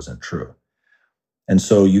judgment wasn't true. And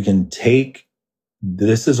so you can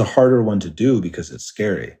this is a harder one to do because it's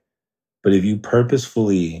scary. But if you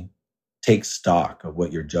purposefully take stock of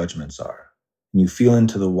what your judgments are, and you feel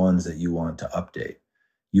into the ones that you want to update,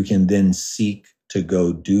 you can then seek to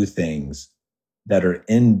go do things that are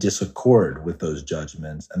in disaccord with those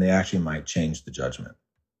judgments, and they actually might change the judgment.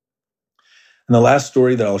 And the last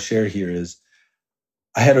story that I'll share here is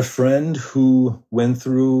I had a friend who went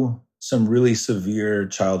through some really severe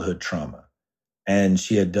childhood trauma. And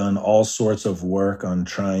she had done all sorts of work on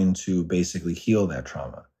trying to basically heal that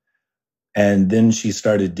trauma. And then she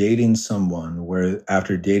started dating someone where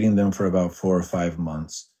after dating them for about 4 or 5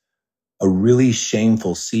 months, a really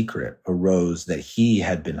shameful secret arose that he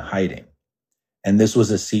had been hiding. And this was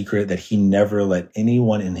a secret that he never let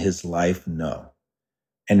anyone in his life know.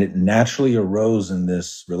 And it naturally arose in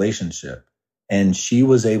this relationship. And she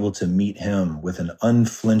was able to meet him with an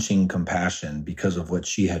unflinching compassion because of what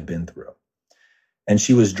she had been through. And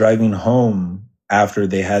she was driving home after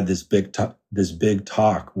they had this big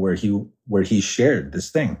talk where he shared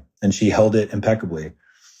this thing, and she held it impeccably.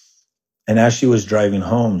 And as she was driving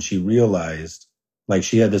home, she realized, like,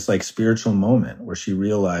 she had this like spiritual moment where she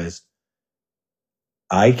realized,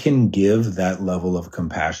 I can give that level of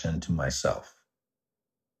compassion to myself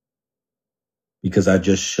because I've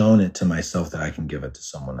just shown it to myself that I can give it to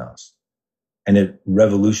someone else. And it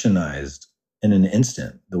revolutionized in an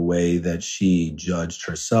instant the way that she judged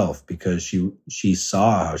herself because she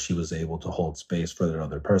saw how she was able to hold space for that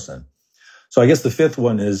other person. So I guess the fifth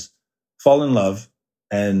one is fall in love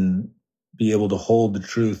and be able to hold the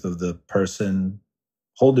truth of the person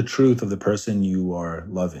you are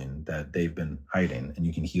loving that they've been hiding, and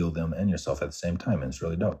you can heal them and yourself at the same time. And it's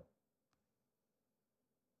really dope.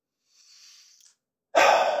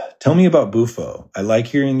 Tell me about Bufo. I like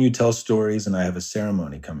hearing you tell stories, and I have a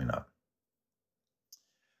ceremony coming up.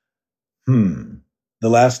 The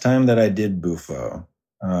last time that I did Bufo,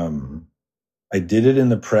 I did it in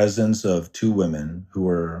the presence of 2 women who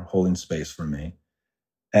were holding space for me.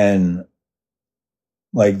 And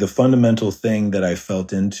like the fundamental thing that I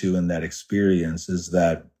felt into in that experience is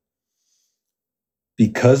that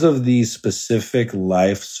because of these specific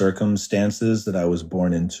life circumstances that I was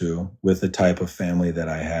born into with the type of family that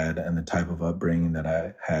I had and the type of upbringing that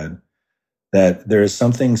I had, that there is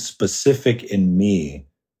something specific in me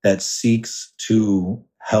that seeks to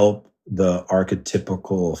help the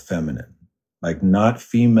archetypical feminine, like not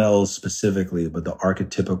females specifically, but the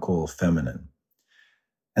archetypical feminine.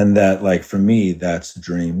 And that, like, for me, that's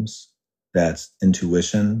dreams, that's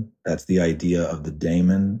intuition, that's the idea of the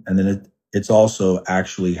daemon. And then it's also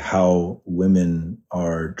actually how women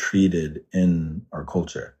are treated in our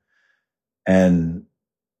culture. And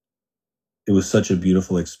it was such a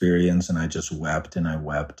beautiful experience. And I just wept and I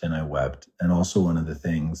wept and I wept. And also, one of the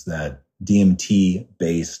things that DMT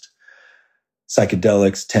based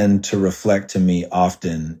psychedelics tend to reflect to me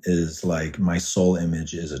often is like my soul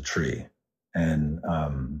image is a tree. And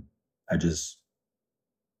I just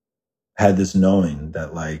had this knowing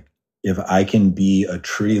that, like, if I can be a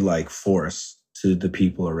tree like force to the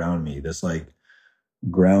people around me, this like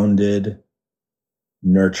grounded,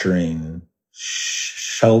 nurturing,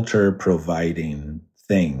 shelter providing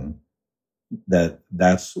thing,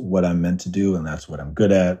 that's what I'm meant to do, and that's what I'm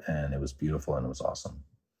good at. And it was beautiful and it was awesome.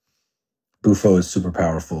 Bufo is super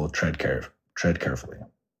powerful. Tread carefully.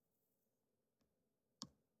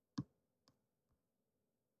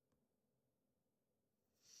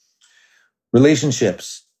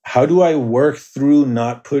 Relationships. How do I work through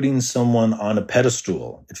not putting someone on a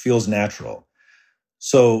pedestal? It feels natural.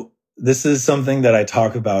 So this is something that I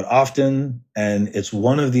talk about often, and it's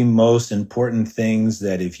one of the most important things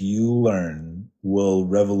that, if you learn, will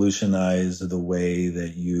revolutionize the way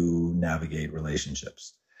that you navigate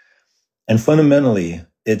relationships. And fundamentally,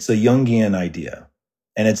 it's a Jungian idea.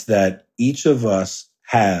 And it's that each of us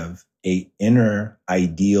have an inner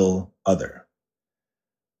ideal other.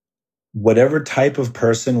 Whatever type of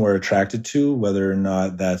person we're attracted to, whether or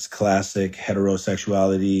not that's classic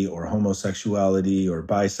heterosexuality or homosexuality or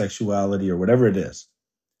bisexuality or whatever it is,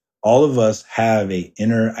 all of us have an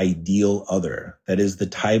inner ideal other that is the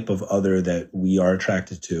type of other that we are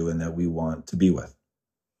attracted to and that we want to be with.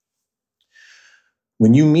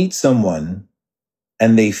 When you meet someone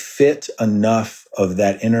and they fit enough of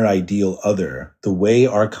that inner ideal other, the way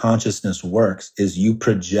our consciousness works is you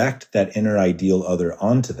project that inner ideal other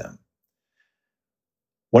onto them.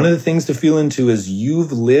 One of the things to feel into is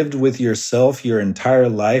you've lived with yourself your entire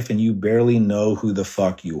life and you barely know who the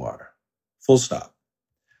fuck you are. Full stop.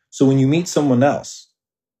 So when you meet someone else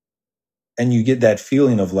and you get that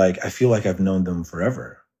feeling of like, I feel like I've known them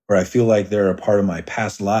forever, or I feel like they're a part of my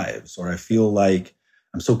past lives, or I feel like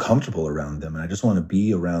I'm so comfortable around them and I just want to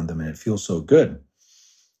be around them and it feels so good.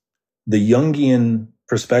 The Jungian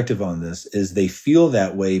perspective on this is they feel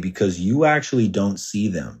that way because you actually don't see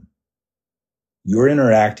them. You're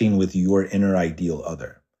interacting with your inner ideal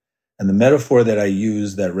other. And the metaphor that I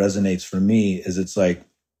use that resonates for me is it's like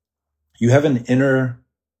you have an inner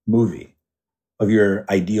movie of your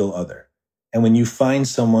ideal other. And when you find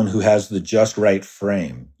someone who has the just right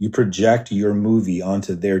frame, you project your movie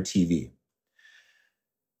onto their TV.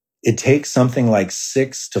 It takes something like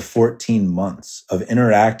 6 to 14 months of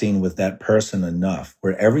interacting with that person enough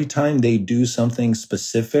where every time they do something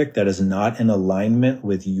specific that is not in alignment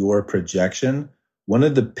with your projection, one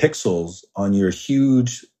of the pixels on your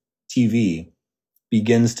huge TV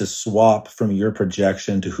begins to swap from your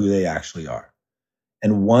projection to who they actually are.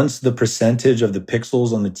 And once the percentage of the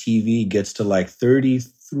pixels on the TV gets to like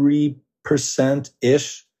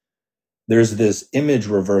 33%-ish, there's this image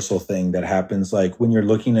reversal thing that happens. Like when you're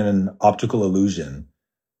looking at an optical illusion,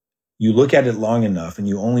 you look at it long enough and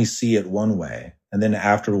you only see it one way. And then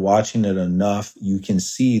after watching it enough, you can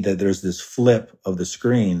see that there's this flip of the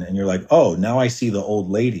screen and you're like, oh, now I see the old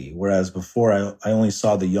lady. Whereas before I only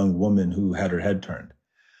saw the young woman who had her head turned.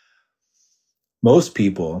 Most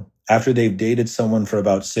people, after they've dated someone for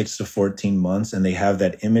about 6 to 14 months and they have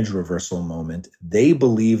that image reversal moment, they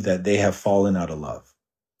believe that they have fallen out of love,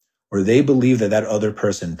 or they believe that that other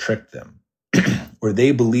person tricked them, or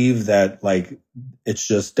they believe that like it's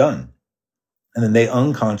just done. And then they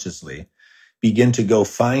unconsciously begin to go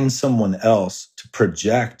find someone else to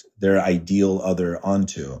project their ideal other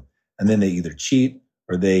onto. And then they either cheat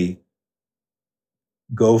or they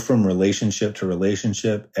go from relationship to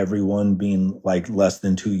relationship, everyone being like less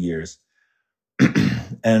than 2 years.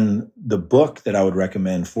 And the book that I would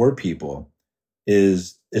recommend for people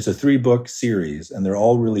is, it's a 3-book series and they're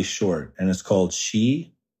all really short. And it's called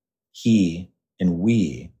She, He, and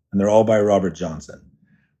We. And they're all by Robert Johnson.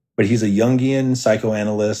 But he's a Jungian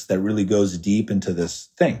psychoanalyst that really goes deep into this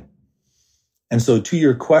thing. And so to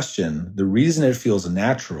your question, the reason it feels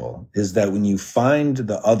natural is that when you find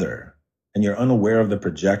the other and you're unaware of the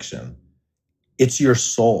projection, it's your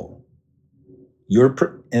soul.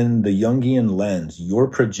 In the Jungian lens, you're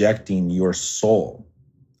projecting your soul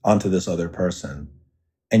onto this other person.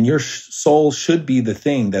 And your soul should be the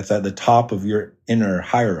thing that's at the top of your inner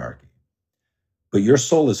hierarchy. But your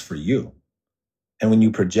soul is for you. And when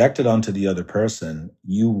you project it onto the other person,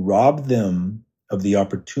 you rob them of the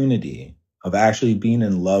opportunity of actually being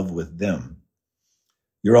in love with them.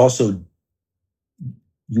 You are also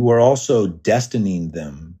destining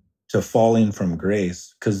them to falling from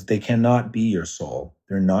grace because they cannot be your soul.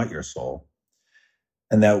 They're not your soul.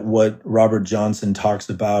 And that what Robert Johnson talks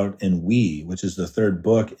about in We, which is the third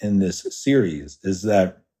book in this series, is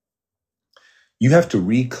that you have to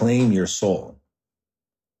reclaim your soul.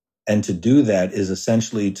 And to do that is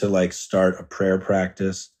essentially to like start a prayer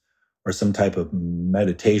practice or some type of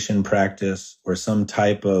meditation practice or some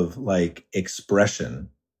type of like expression,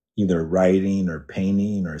 either writing or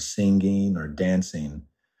painting or singing or dancing,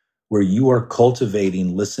 where you are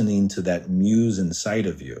cultivating listening to that muse inside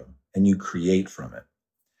of you and you create from it.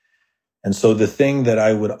 And so the thing that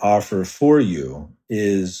I would offer for you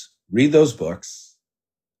is read those books,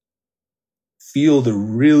 feel the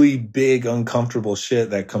really big, uncomfortable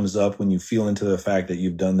shit that comes up when you feel into the fact that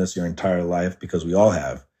you've done this your entire life, because we all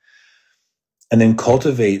have. And then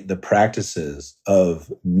cultivate the practices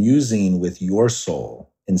of musing with your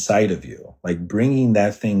soul inside of you, like bringing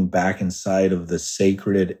that thing back inside of the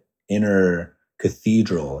sacred inner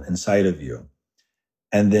cathedral inside of you,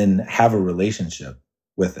 and then have a relationship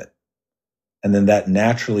with it. And then that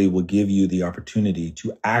naturally will give you the opportunity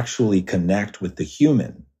to actually connect with the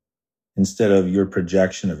human instead of your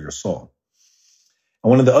projection of your soul.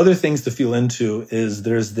 And one of the other things to feel into is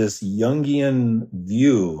there's this Jungian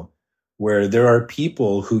view where there are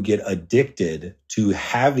people who get addicted to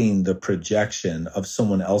having the projection of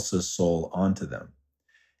someone else's soul onto them.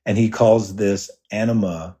 And he calls this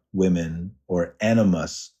anima women or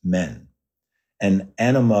animus men. And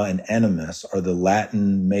anima and animus are the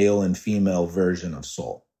Latin male and female version of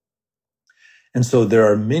soul. And so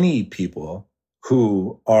there are many people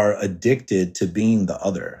who are addicted to being the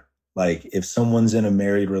other. Like if someone's in a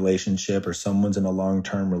married relationship or someone's in a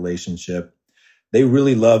long-term relationship, they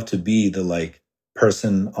really love to be the like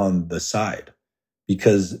person on the side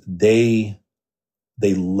because they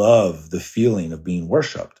love the feeling of being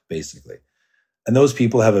worshiped, basically. And those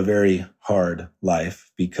people have a very hard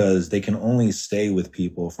life because they can only stay with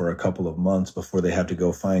people for a couple of months before they have to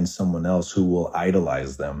go find someone else who will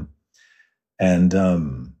idolize them. And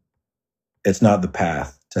it's not the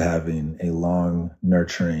path to having a long,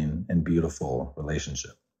 nurturing, and beautiful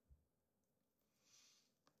relationship.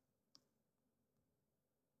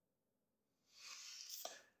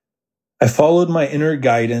 I followed my inner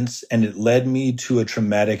guidance and it led me to a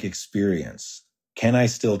traumatic experience. Can I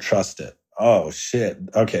still trust it? Oh shit.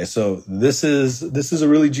 Okay, so this is a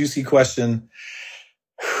really juicy question.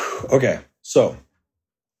 Okay, so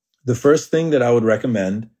the first thing that I would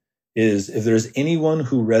recommend is if there's anyone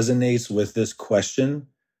who resonates with this question,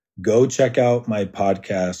 go check out my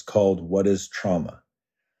podcast called What is Trauma?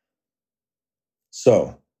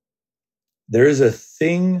 So there's a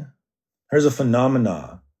phenomena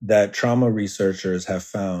that trauma researchers have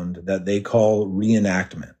found that they call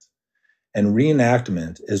reenactment. And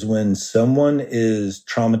reenactment is when someone is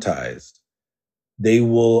traumatized, they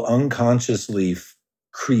will unconsciously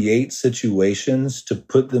create situations to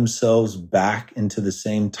put themselves back into the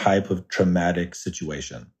same type of traumatic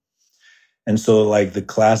situation. And so like the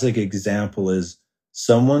classic example is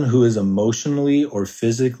someone who is emotionally or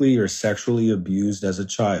physically or sexually abused as a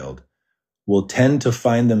child will tend to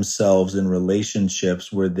find themselves in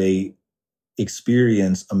relationships where they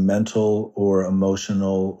experience a mental or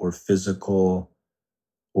emotional or physical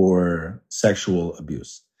or sexual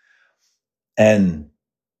abuse. And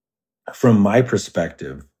from my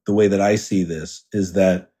perspective, the way that I see this is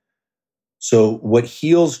that, so what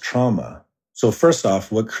heals trauma, so first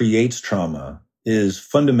off, what creates trauma is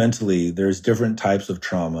fundamentally, there's different types of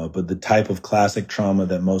trauma, but the type of classic trauma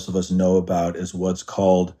that most of us know about is what's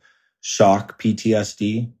called shock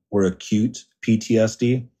PTSD or acute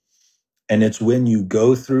PTSD. And it's when you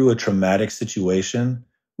go through a traumatic situation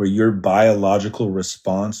where your biological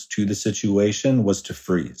response to the situation was to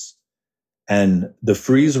freeze. And the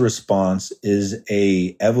freeze response is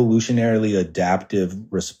a evolutionarily adaptive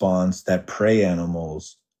response that prey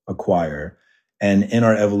animals acquire. And in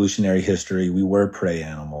our evolutionary history, we were prey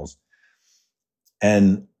animals.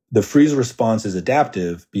 And the freeze response is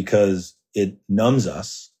adaptive because it numbs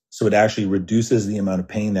us. So it actually reduces the amount of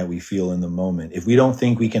pain that we feel in the moment. If we don't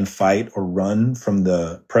think we can fight or run from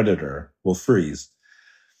the predator, we'll freeze.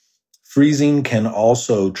 Freezing can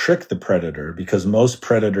also trick the predator because most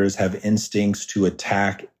predators have instincts to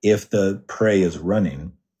attack if the prey is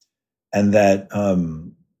running. And that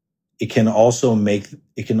it can also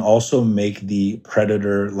make the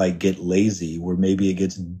predator like get lazy, where maybe it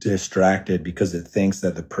gets distracted because it thinks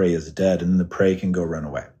that the prey is dead and the prey can go run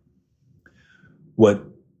away.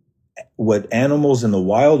 What animals in the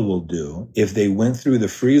wild will do, if they went through the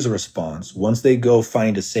freeze response, once they go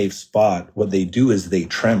find a safe spot, what they do is they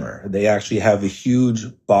tremor. They actually have a huge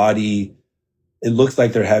body it looks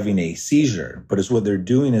like they're having a seizure, but it's what they're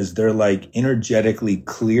doing is they're like energetically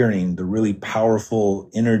clearing the really powerful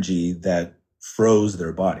energy that froze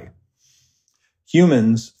their body.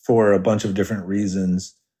 Humans, for a bunch of different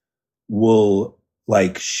reasons, will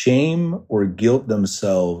like shame or guilt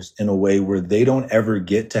themselves in a way where they don't ever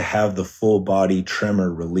get to have the full body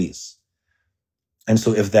tremor release. And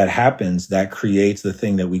so if that happens, that creates the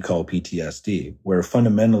thing that we call PTSD, where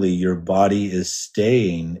fundamentally your body is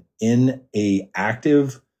staying in a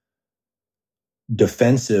active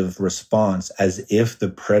defensive response as if the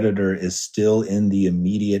predator is still in the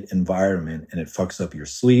immediate environment, and it fucks up your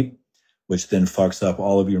sleep, which then fucks up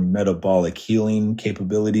all of your metabolic healing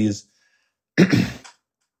capabilities.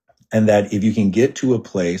 And that if you can get to a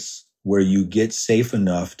place where you get safe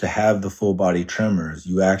enough to have the full body tremors,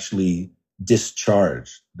 you actually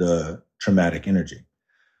discharge the traumatic energy.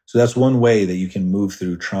 So that's one way that you can move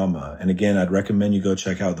through trauma. And again, I'd recommend you go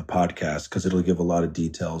check out the podcast because it'll give a lot of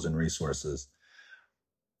details and resources.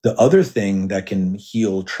 The other thing that can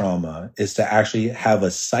heal trauma is to actually have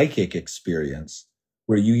a psychic experience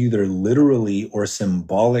where you either literally or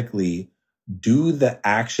symbolically do the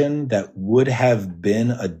action that would have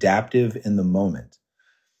been adaptive in the moment.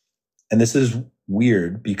 And this is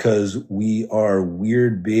weird because we are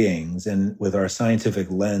weird beings, and with our scientific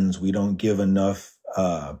lens, we don't give enough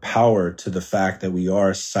power to the fact that we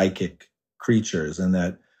are psychic creatures and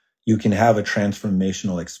that you can have a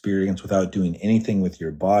transformational experience without doing anything with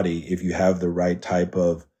your body if you have the right type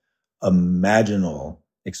of imaginal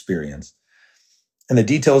experience. And the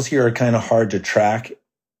details here are kind of hard to track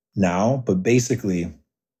now, but basically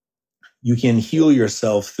you can heal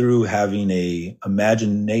yourself through having a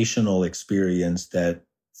imaginational experience that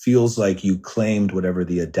feels like you claimed whatever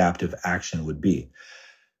the adaptive action would be.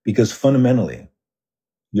 Because fundamentally,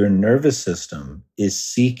 your nervous system is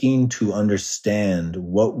seeking to understand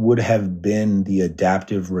what would have been the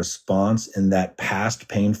adaptive response in that past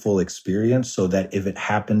painful experience so that if it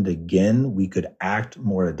happened again, we could act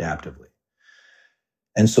more adaptively.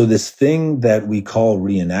 And so this thing that we call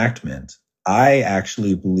reenactment, I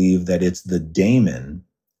actually believe that it's the daemon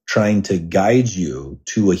trying to guide you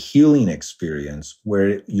to a healing experience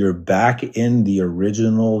where you're back in the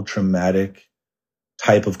original traumatic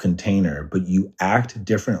type of container, but you act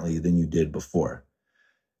differently than you did before.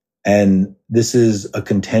 And this is a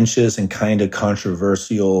contentious and kind of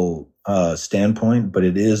controversial standpoint, but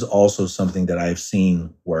it is also something that I've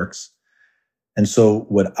seen works. And so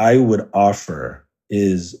what I would offer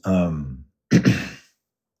is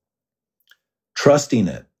trusting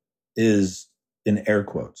it is in air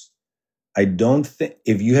quotes. I don't think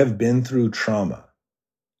if you have been through trauma,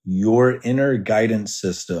 your inner guidance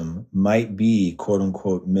system might be quote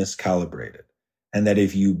unquote miscalibrated. And that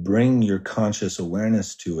if you bring your conscious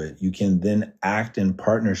awareness to it, you can then act in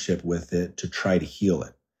partnership with it to try to heal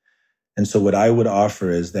it. And so what I would offer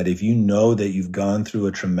is that if you know that you've gone through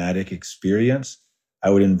a traumatic experience, I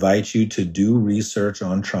would invite you to do research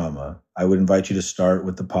on trauma. I would invite you to start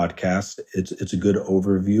with the podcast. It's a good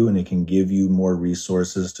overview and it can give you more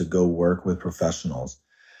resources to go work with professionals.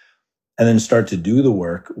 And then start to do the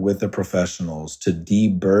work with the professionals to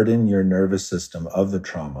deburden your nervous system of the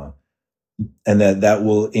trauma. And that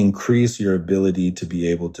will increase your ability to be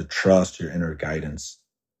able to trust your inner guidance.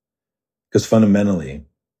 Because fundamentally,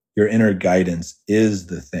 your inner guidance is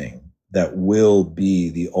the thing that will be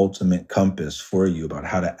the ultimate compass for you about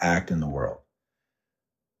how to act in the world.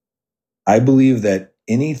 I believe that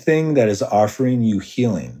anything that is offering you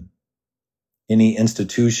healing, any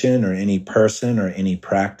institution or any person or any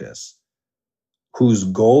practice, whose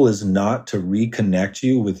goal is not to reconnect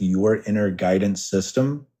you with your inner guidance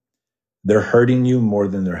system, they're hurting you more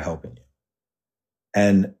than they're helping you.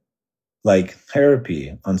 And like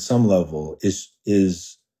therapy on some level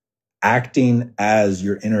is acting as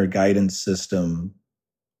your inner guidance system,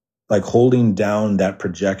 like holding down that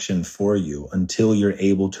projection for you until you're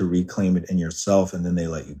able to reclaim it in yourself, and then they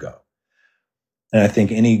let you go. And I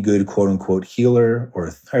think any good quote unquote healer or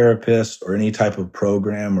therapist or any type of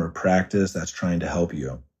program or practice that's trying to help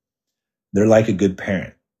you, they're like a good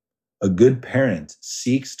parent. A good parent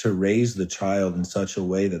seeks to raise the child in such a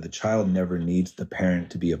way that the child never needs the parent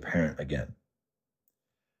to be a parent again.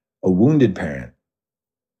 A wounded parent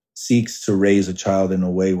seeks to raise a child in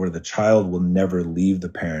a way where the child will never leave the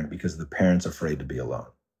parent because the parent's afraid to be alone.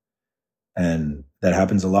 And that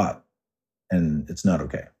happens a lot, and it's not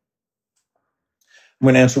okay. I'm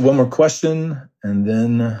going to answer one more question, and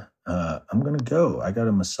then I'm going to go. I got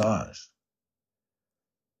a massage.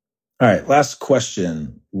 All right, last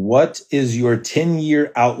question. What is your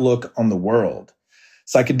 10-year outlook on the world?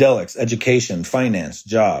 Psychedelics, education, finance,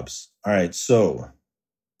 jobs. All right, so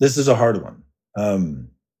this is a hard one.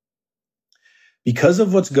 Because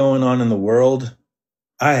of what's going on in the world,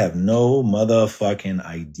 I have no motherfucking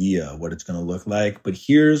idea what it's going to look like. But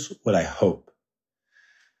here's what I hope.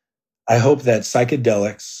 I hope that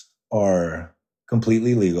psychedelics are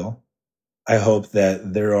completely legal. I hope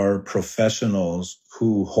that there are professionals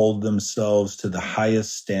who hold themselves to the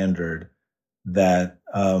highest standard that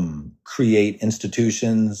create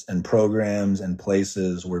institutions and programs and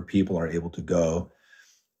places where people are able to go,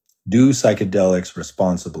 do psychedelics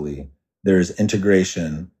responsibly. There's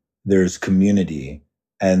integration, there's community,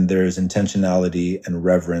 and there's intentionality and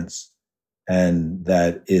reverence, and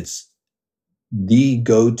that it's the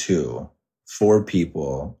go-to for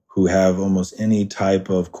people who have almost any type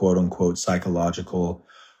of quote unquote psychological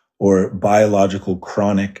or biological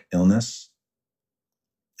chronic illness.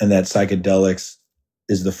 And that psychedelics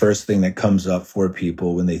is the first thing that comes up for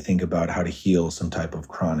people when they think about how to heal some type of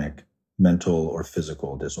chronic mental or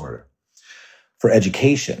physical disorder. For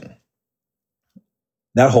education,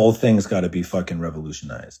 that whole thing's got to be fucking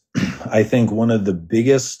revolutionized. I think one of the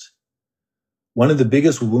biggest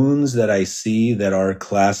wounds that I see that our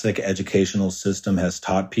classic educational system has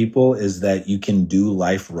taught people is that you can do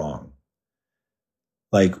life wrong.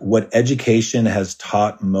 Like, what education has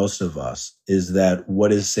taught most of us is that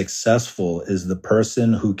what is successful is the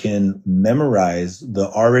person who can memorize the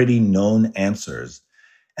already known answers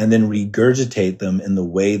and then regurgitate them in the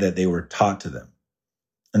way that they were taught to them.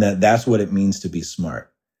 And that's what it means to be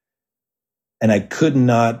smart. And I could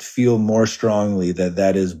not feel more strongly that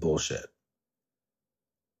that is bullshit.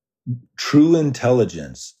 True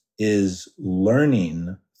intelligence is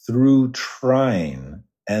learning through trying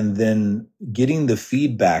and then getting the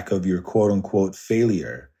feedback of your quote unquote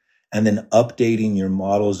failure and then updating your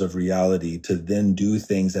models of reality to then do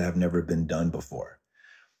things that have never been done before.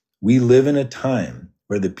 We live in a time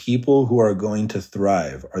where the people who are going to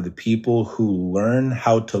thrive are the people who learn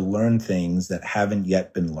how to learn things that haven't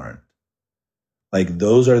yet been learned. Like,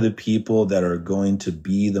 those are the people that are going to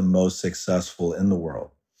be the most successful in the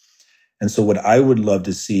world. And so what I would love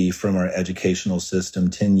to see from our educational system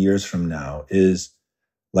 10 years from now is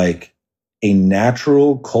like a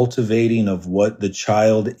natural cultivating of what the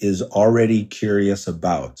child is already curious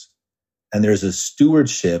about. And there's a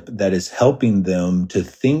stewardship that is helping them to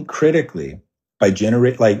think critically by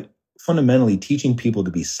fundamentally teaching people to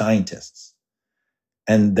be scientists.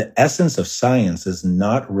 And the essence of science is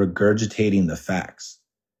not regurgitating the facts.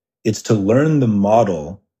 It's to learn the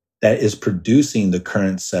model that is producing the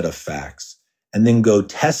current set of facts and then go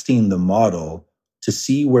testing the model to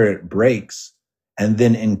see where it breaks and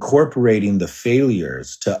then incorporating the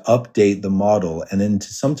failures to update the model and then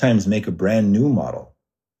to sometimes make a brand new model.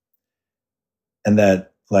 And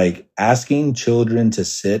that, like, asking children to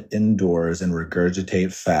sit indoors and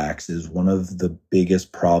regurgitate facts is one of the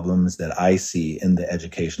biggest problems that I see in the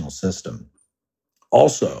educational system.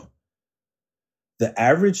 Also, the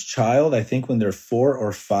average child, I think when they're 4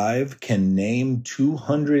 or 5, can name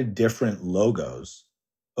 200 different logos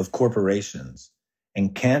of corporations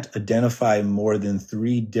and can't identify more than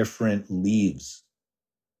 3 different leaves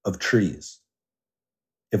of trees.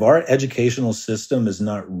 If our educational system is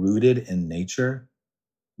not rooted in nature,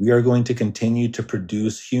 we are going to continue to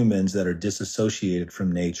produce humans that are disassociated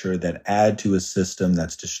from nature that add to a system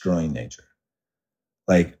that's destroying nature.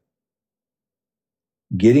 Like,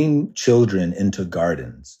 getting children into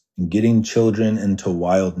gardens and getting children into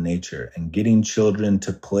wild nature and getting children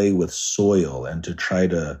to play with soil and to try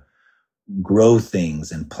to grow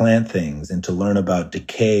things and plant things and to learn about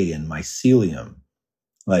decay and mycelium.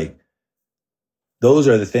 Like, those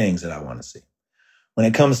are the things that I want to see. When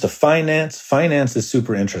it comes to finance is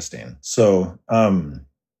super interesting. So,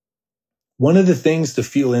 one of the things to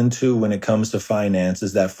feel into when it comes to finance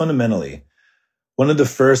is that fundamentally, one of the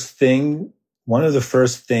first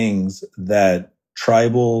things that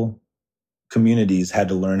tribal communities had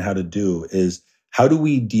to learn how to do is, how do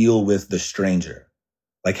we deal with the stranger?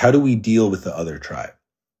 Like, how do we deal with the other tribe?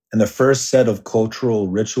 And the first set of cultural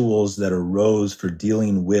rituals that arose for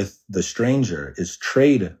dealing with the stranger is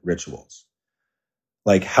trade rituals.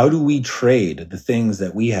 Like, how do we trade the things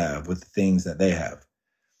that we have with the things that they have?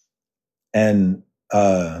 And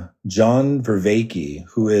John Vervaeke,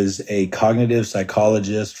 who is a cognitive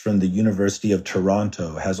psychologist from the University of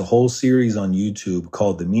Toronto, has a whole series on YouTube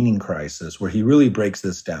called The Meaning Crisis, where he really breaks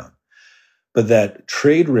this down. But that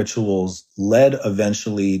trade rituals led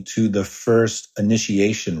eventually to the first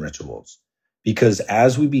initiation rituals. Because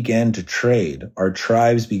as we began to trade, our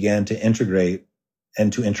tribes began to integrate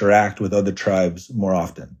and to interact with other tribes more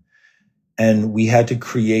often. And we had to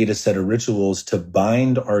create a set of rituals to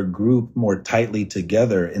bind our group more tightly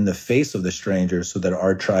together in the face of the stranger so that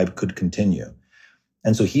our tribe could continue.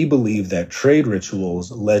 And so he believed that trade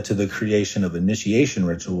rituals led to the creation of initiation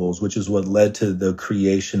rituals, which is what led to the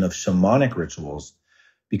creation of shamanic rituals.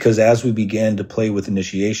 Because as we began to play with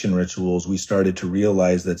initiation rituals, we started to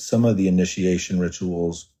realize that some of the initiation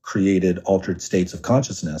rituals created altered states of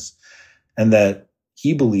consciousness, and that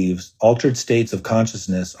he believes altered states of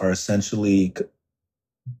consciousness are essentially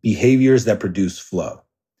behaviors that produce flow.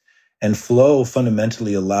 And flow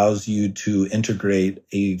fundamentally allows you to integrate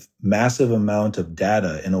a massive amount of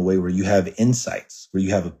data in a way where you have insights, where you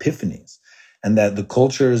have epiphanies, and that the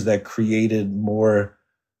cultures that created more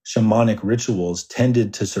shamanic rituals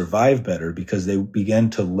tended to survive better because they began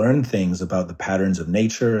to learn things about the patterns of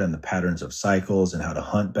nature and the patterns of cycles and how to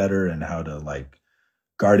hunt better and how to like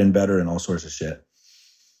garden better and all sorts of shit.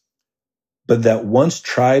 But that once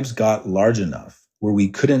tribes got large enough where we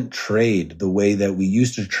couldn't trade the way that we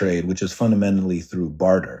used to trade, which is fundamentally through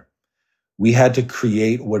barter, we had to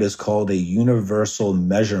create what is called a universal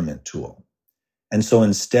measurement tool. And so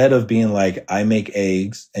instead of being like, I make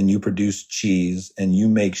eggs and you produce cheese and you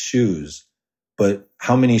make shoes, but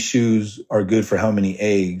how many shoes are good for how many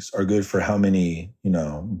eggs are good for how many,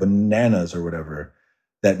 bananas or whatever,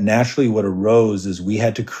 that naturally what arose is we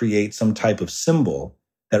had to create some type of symbol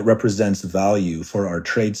that represents value for our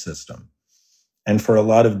trade system. And for a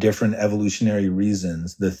lot of different evolutionary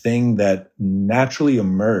reasons, the thing that naturally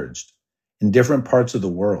emerged in different parts of the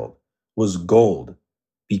world was gold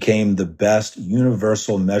became the best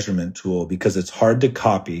universal measurement tool because it's hard to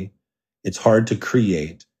copy, it's hard to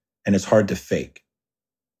create, and it's hard to fake.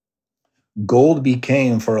 Gold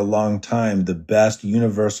became for a long time the best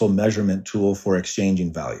universal measurement tool for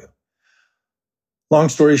exchanging value. Long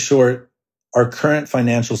story short, our current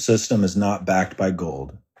financial system is not backed by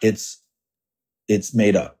gold. It's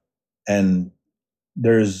made up. And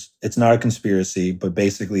it's not a conspiracy, but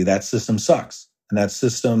basically that system sucks. And that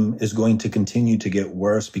system is going to continue to get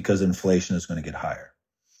worse because inflation is going to get higher.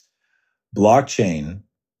 Blockchain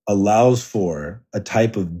allows for a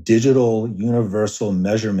type of digital universal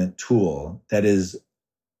measurement tool that is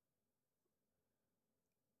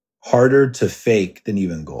harder to fake than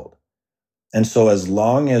even gold. And so as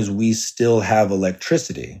long as we still have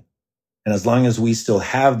electricity, and as long as we still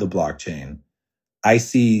have the blockchain, I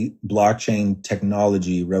see blockchain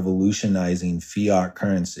technology revolutionizing fiat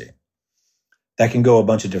currency. That can go a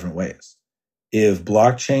bunch of different ways. If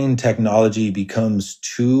blockchain technology becomes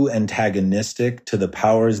too antagonistic to the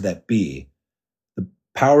powers that be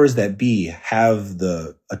have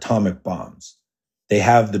the atomic bombs. They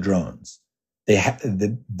have the drones.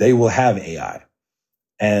 They will have AI.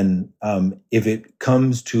 And if it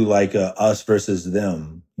comes to like a us versus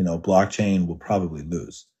them, blockchain will probably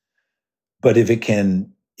lose. But if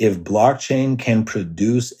blockchain can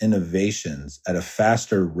produce innovations at a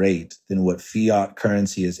faster rate than what fiat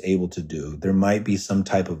currency is able to do, there might be some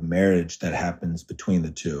type of marriage that happens between the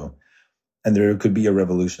two. And there could be a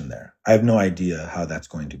revolution there. I have no idea how that's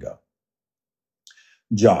going to go.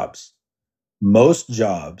 Jobs. Most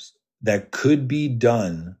jobs that could be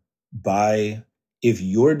done if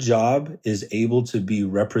your job is able to be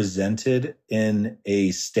represented in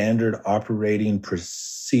a standard operating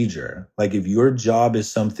procedure, like if your job is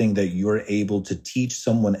something that you're able to teach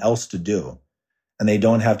someone else to do, and they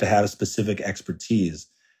don't have to have specific expertise,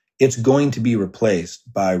 it's going to be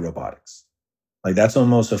replaced by robotics. Like that's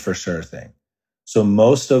almost a for sure thing. So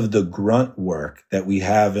most of the grunt work that we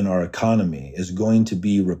have in our economy is going to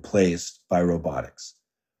be replaced by robotics.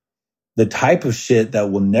 The type of shit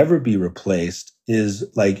that will never be replaced is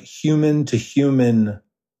like human to human,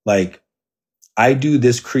 like I do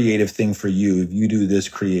this creative thing for you if you do this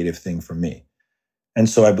creative thing for me. And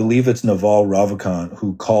so I believe it's Naval Ravikant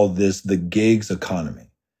who called this the gigs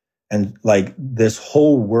economy. And like this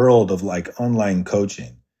whole world of like online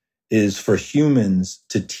coaching is for humans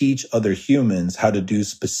to teach other humans how to do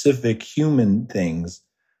specific human things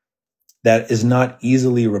that is not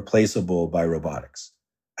easily replaceable by robotics.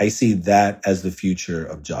 I see that as the future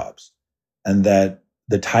of jobs, and that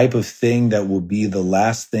the type of thing that will be the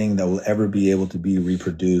last thing that will ever be able to be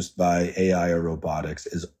reproduced by AI or robotics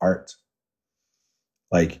is art,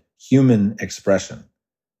 like human expression.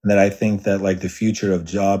 And that I think that like the future of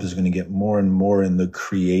jobs is going to get more and more in the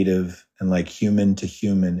creative and like human to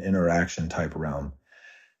human interaction type realm.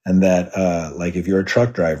 And that like if you're a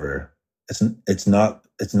truck driver, it's not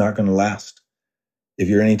going to last. If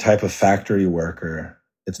you're any type of factory worker,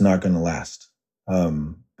 it's not going to last.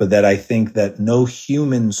 But that I think that no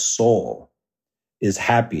human soul is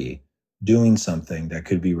happy doing something that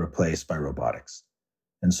could be replaced by robotics.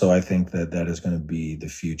 And so I think that that is going to be the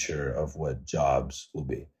future of what jobs will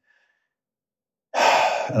be.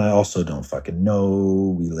 And I also don't fucking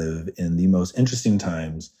know. We live in the most interesting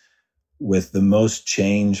times with the most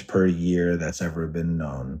change per year that's ever been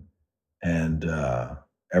known. And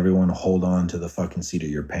everyone hold on to the fucking seat of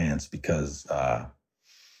your pants because I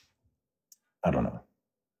don't know.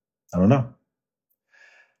 I don't know.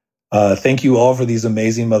 Thank you all for these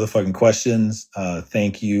amazing motherfucking questions.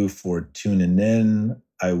 Thank you for tuning in.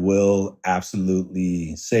 I will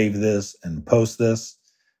absolutely save this and post this.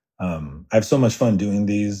 I have so much fun doing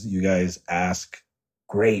these. You guys ask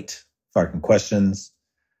great fucking questions.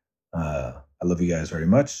 I love you guys very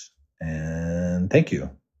much. And thank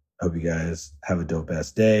you. I hope you guys have a dope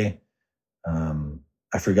ass day.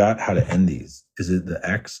 I forgot how to end these. Is it the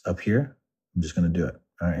X up here? I'm just going to do it.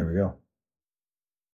 All right, here we go.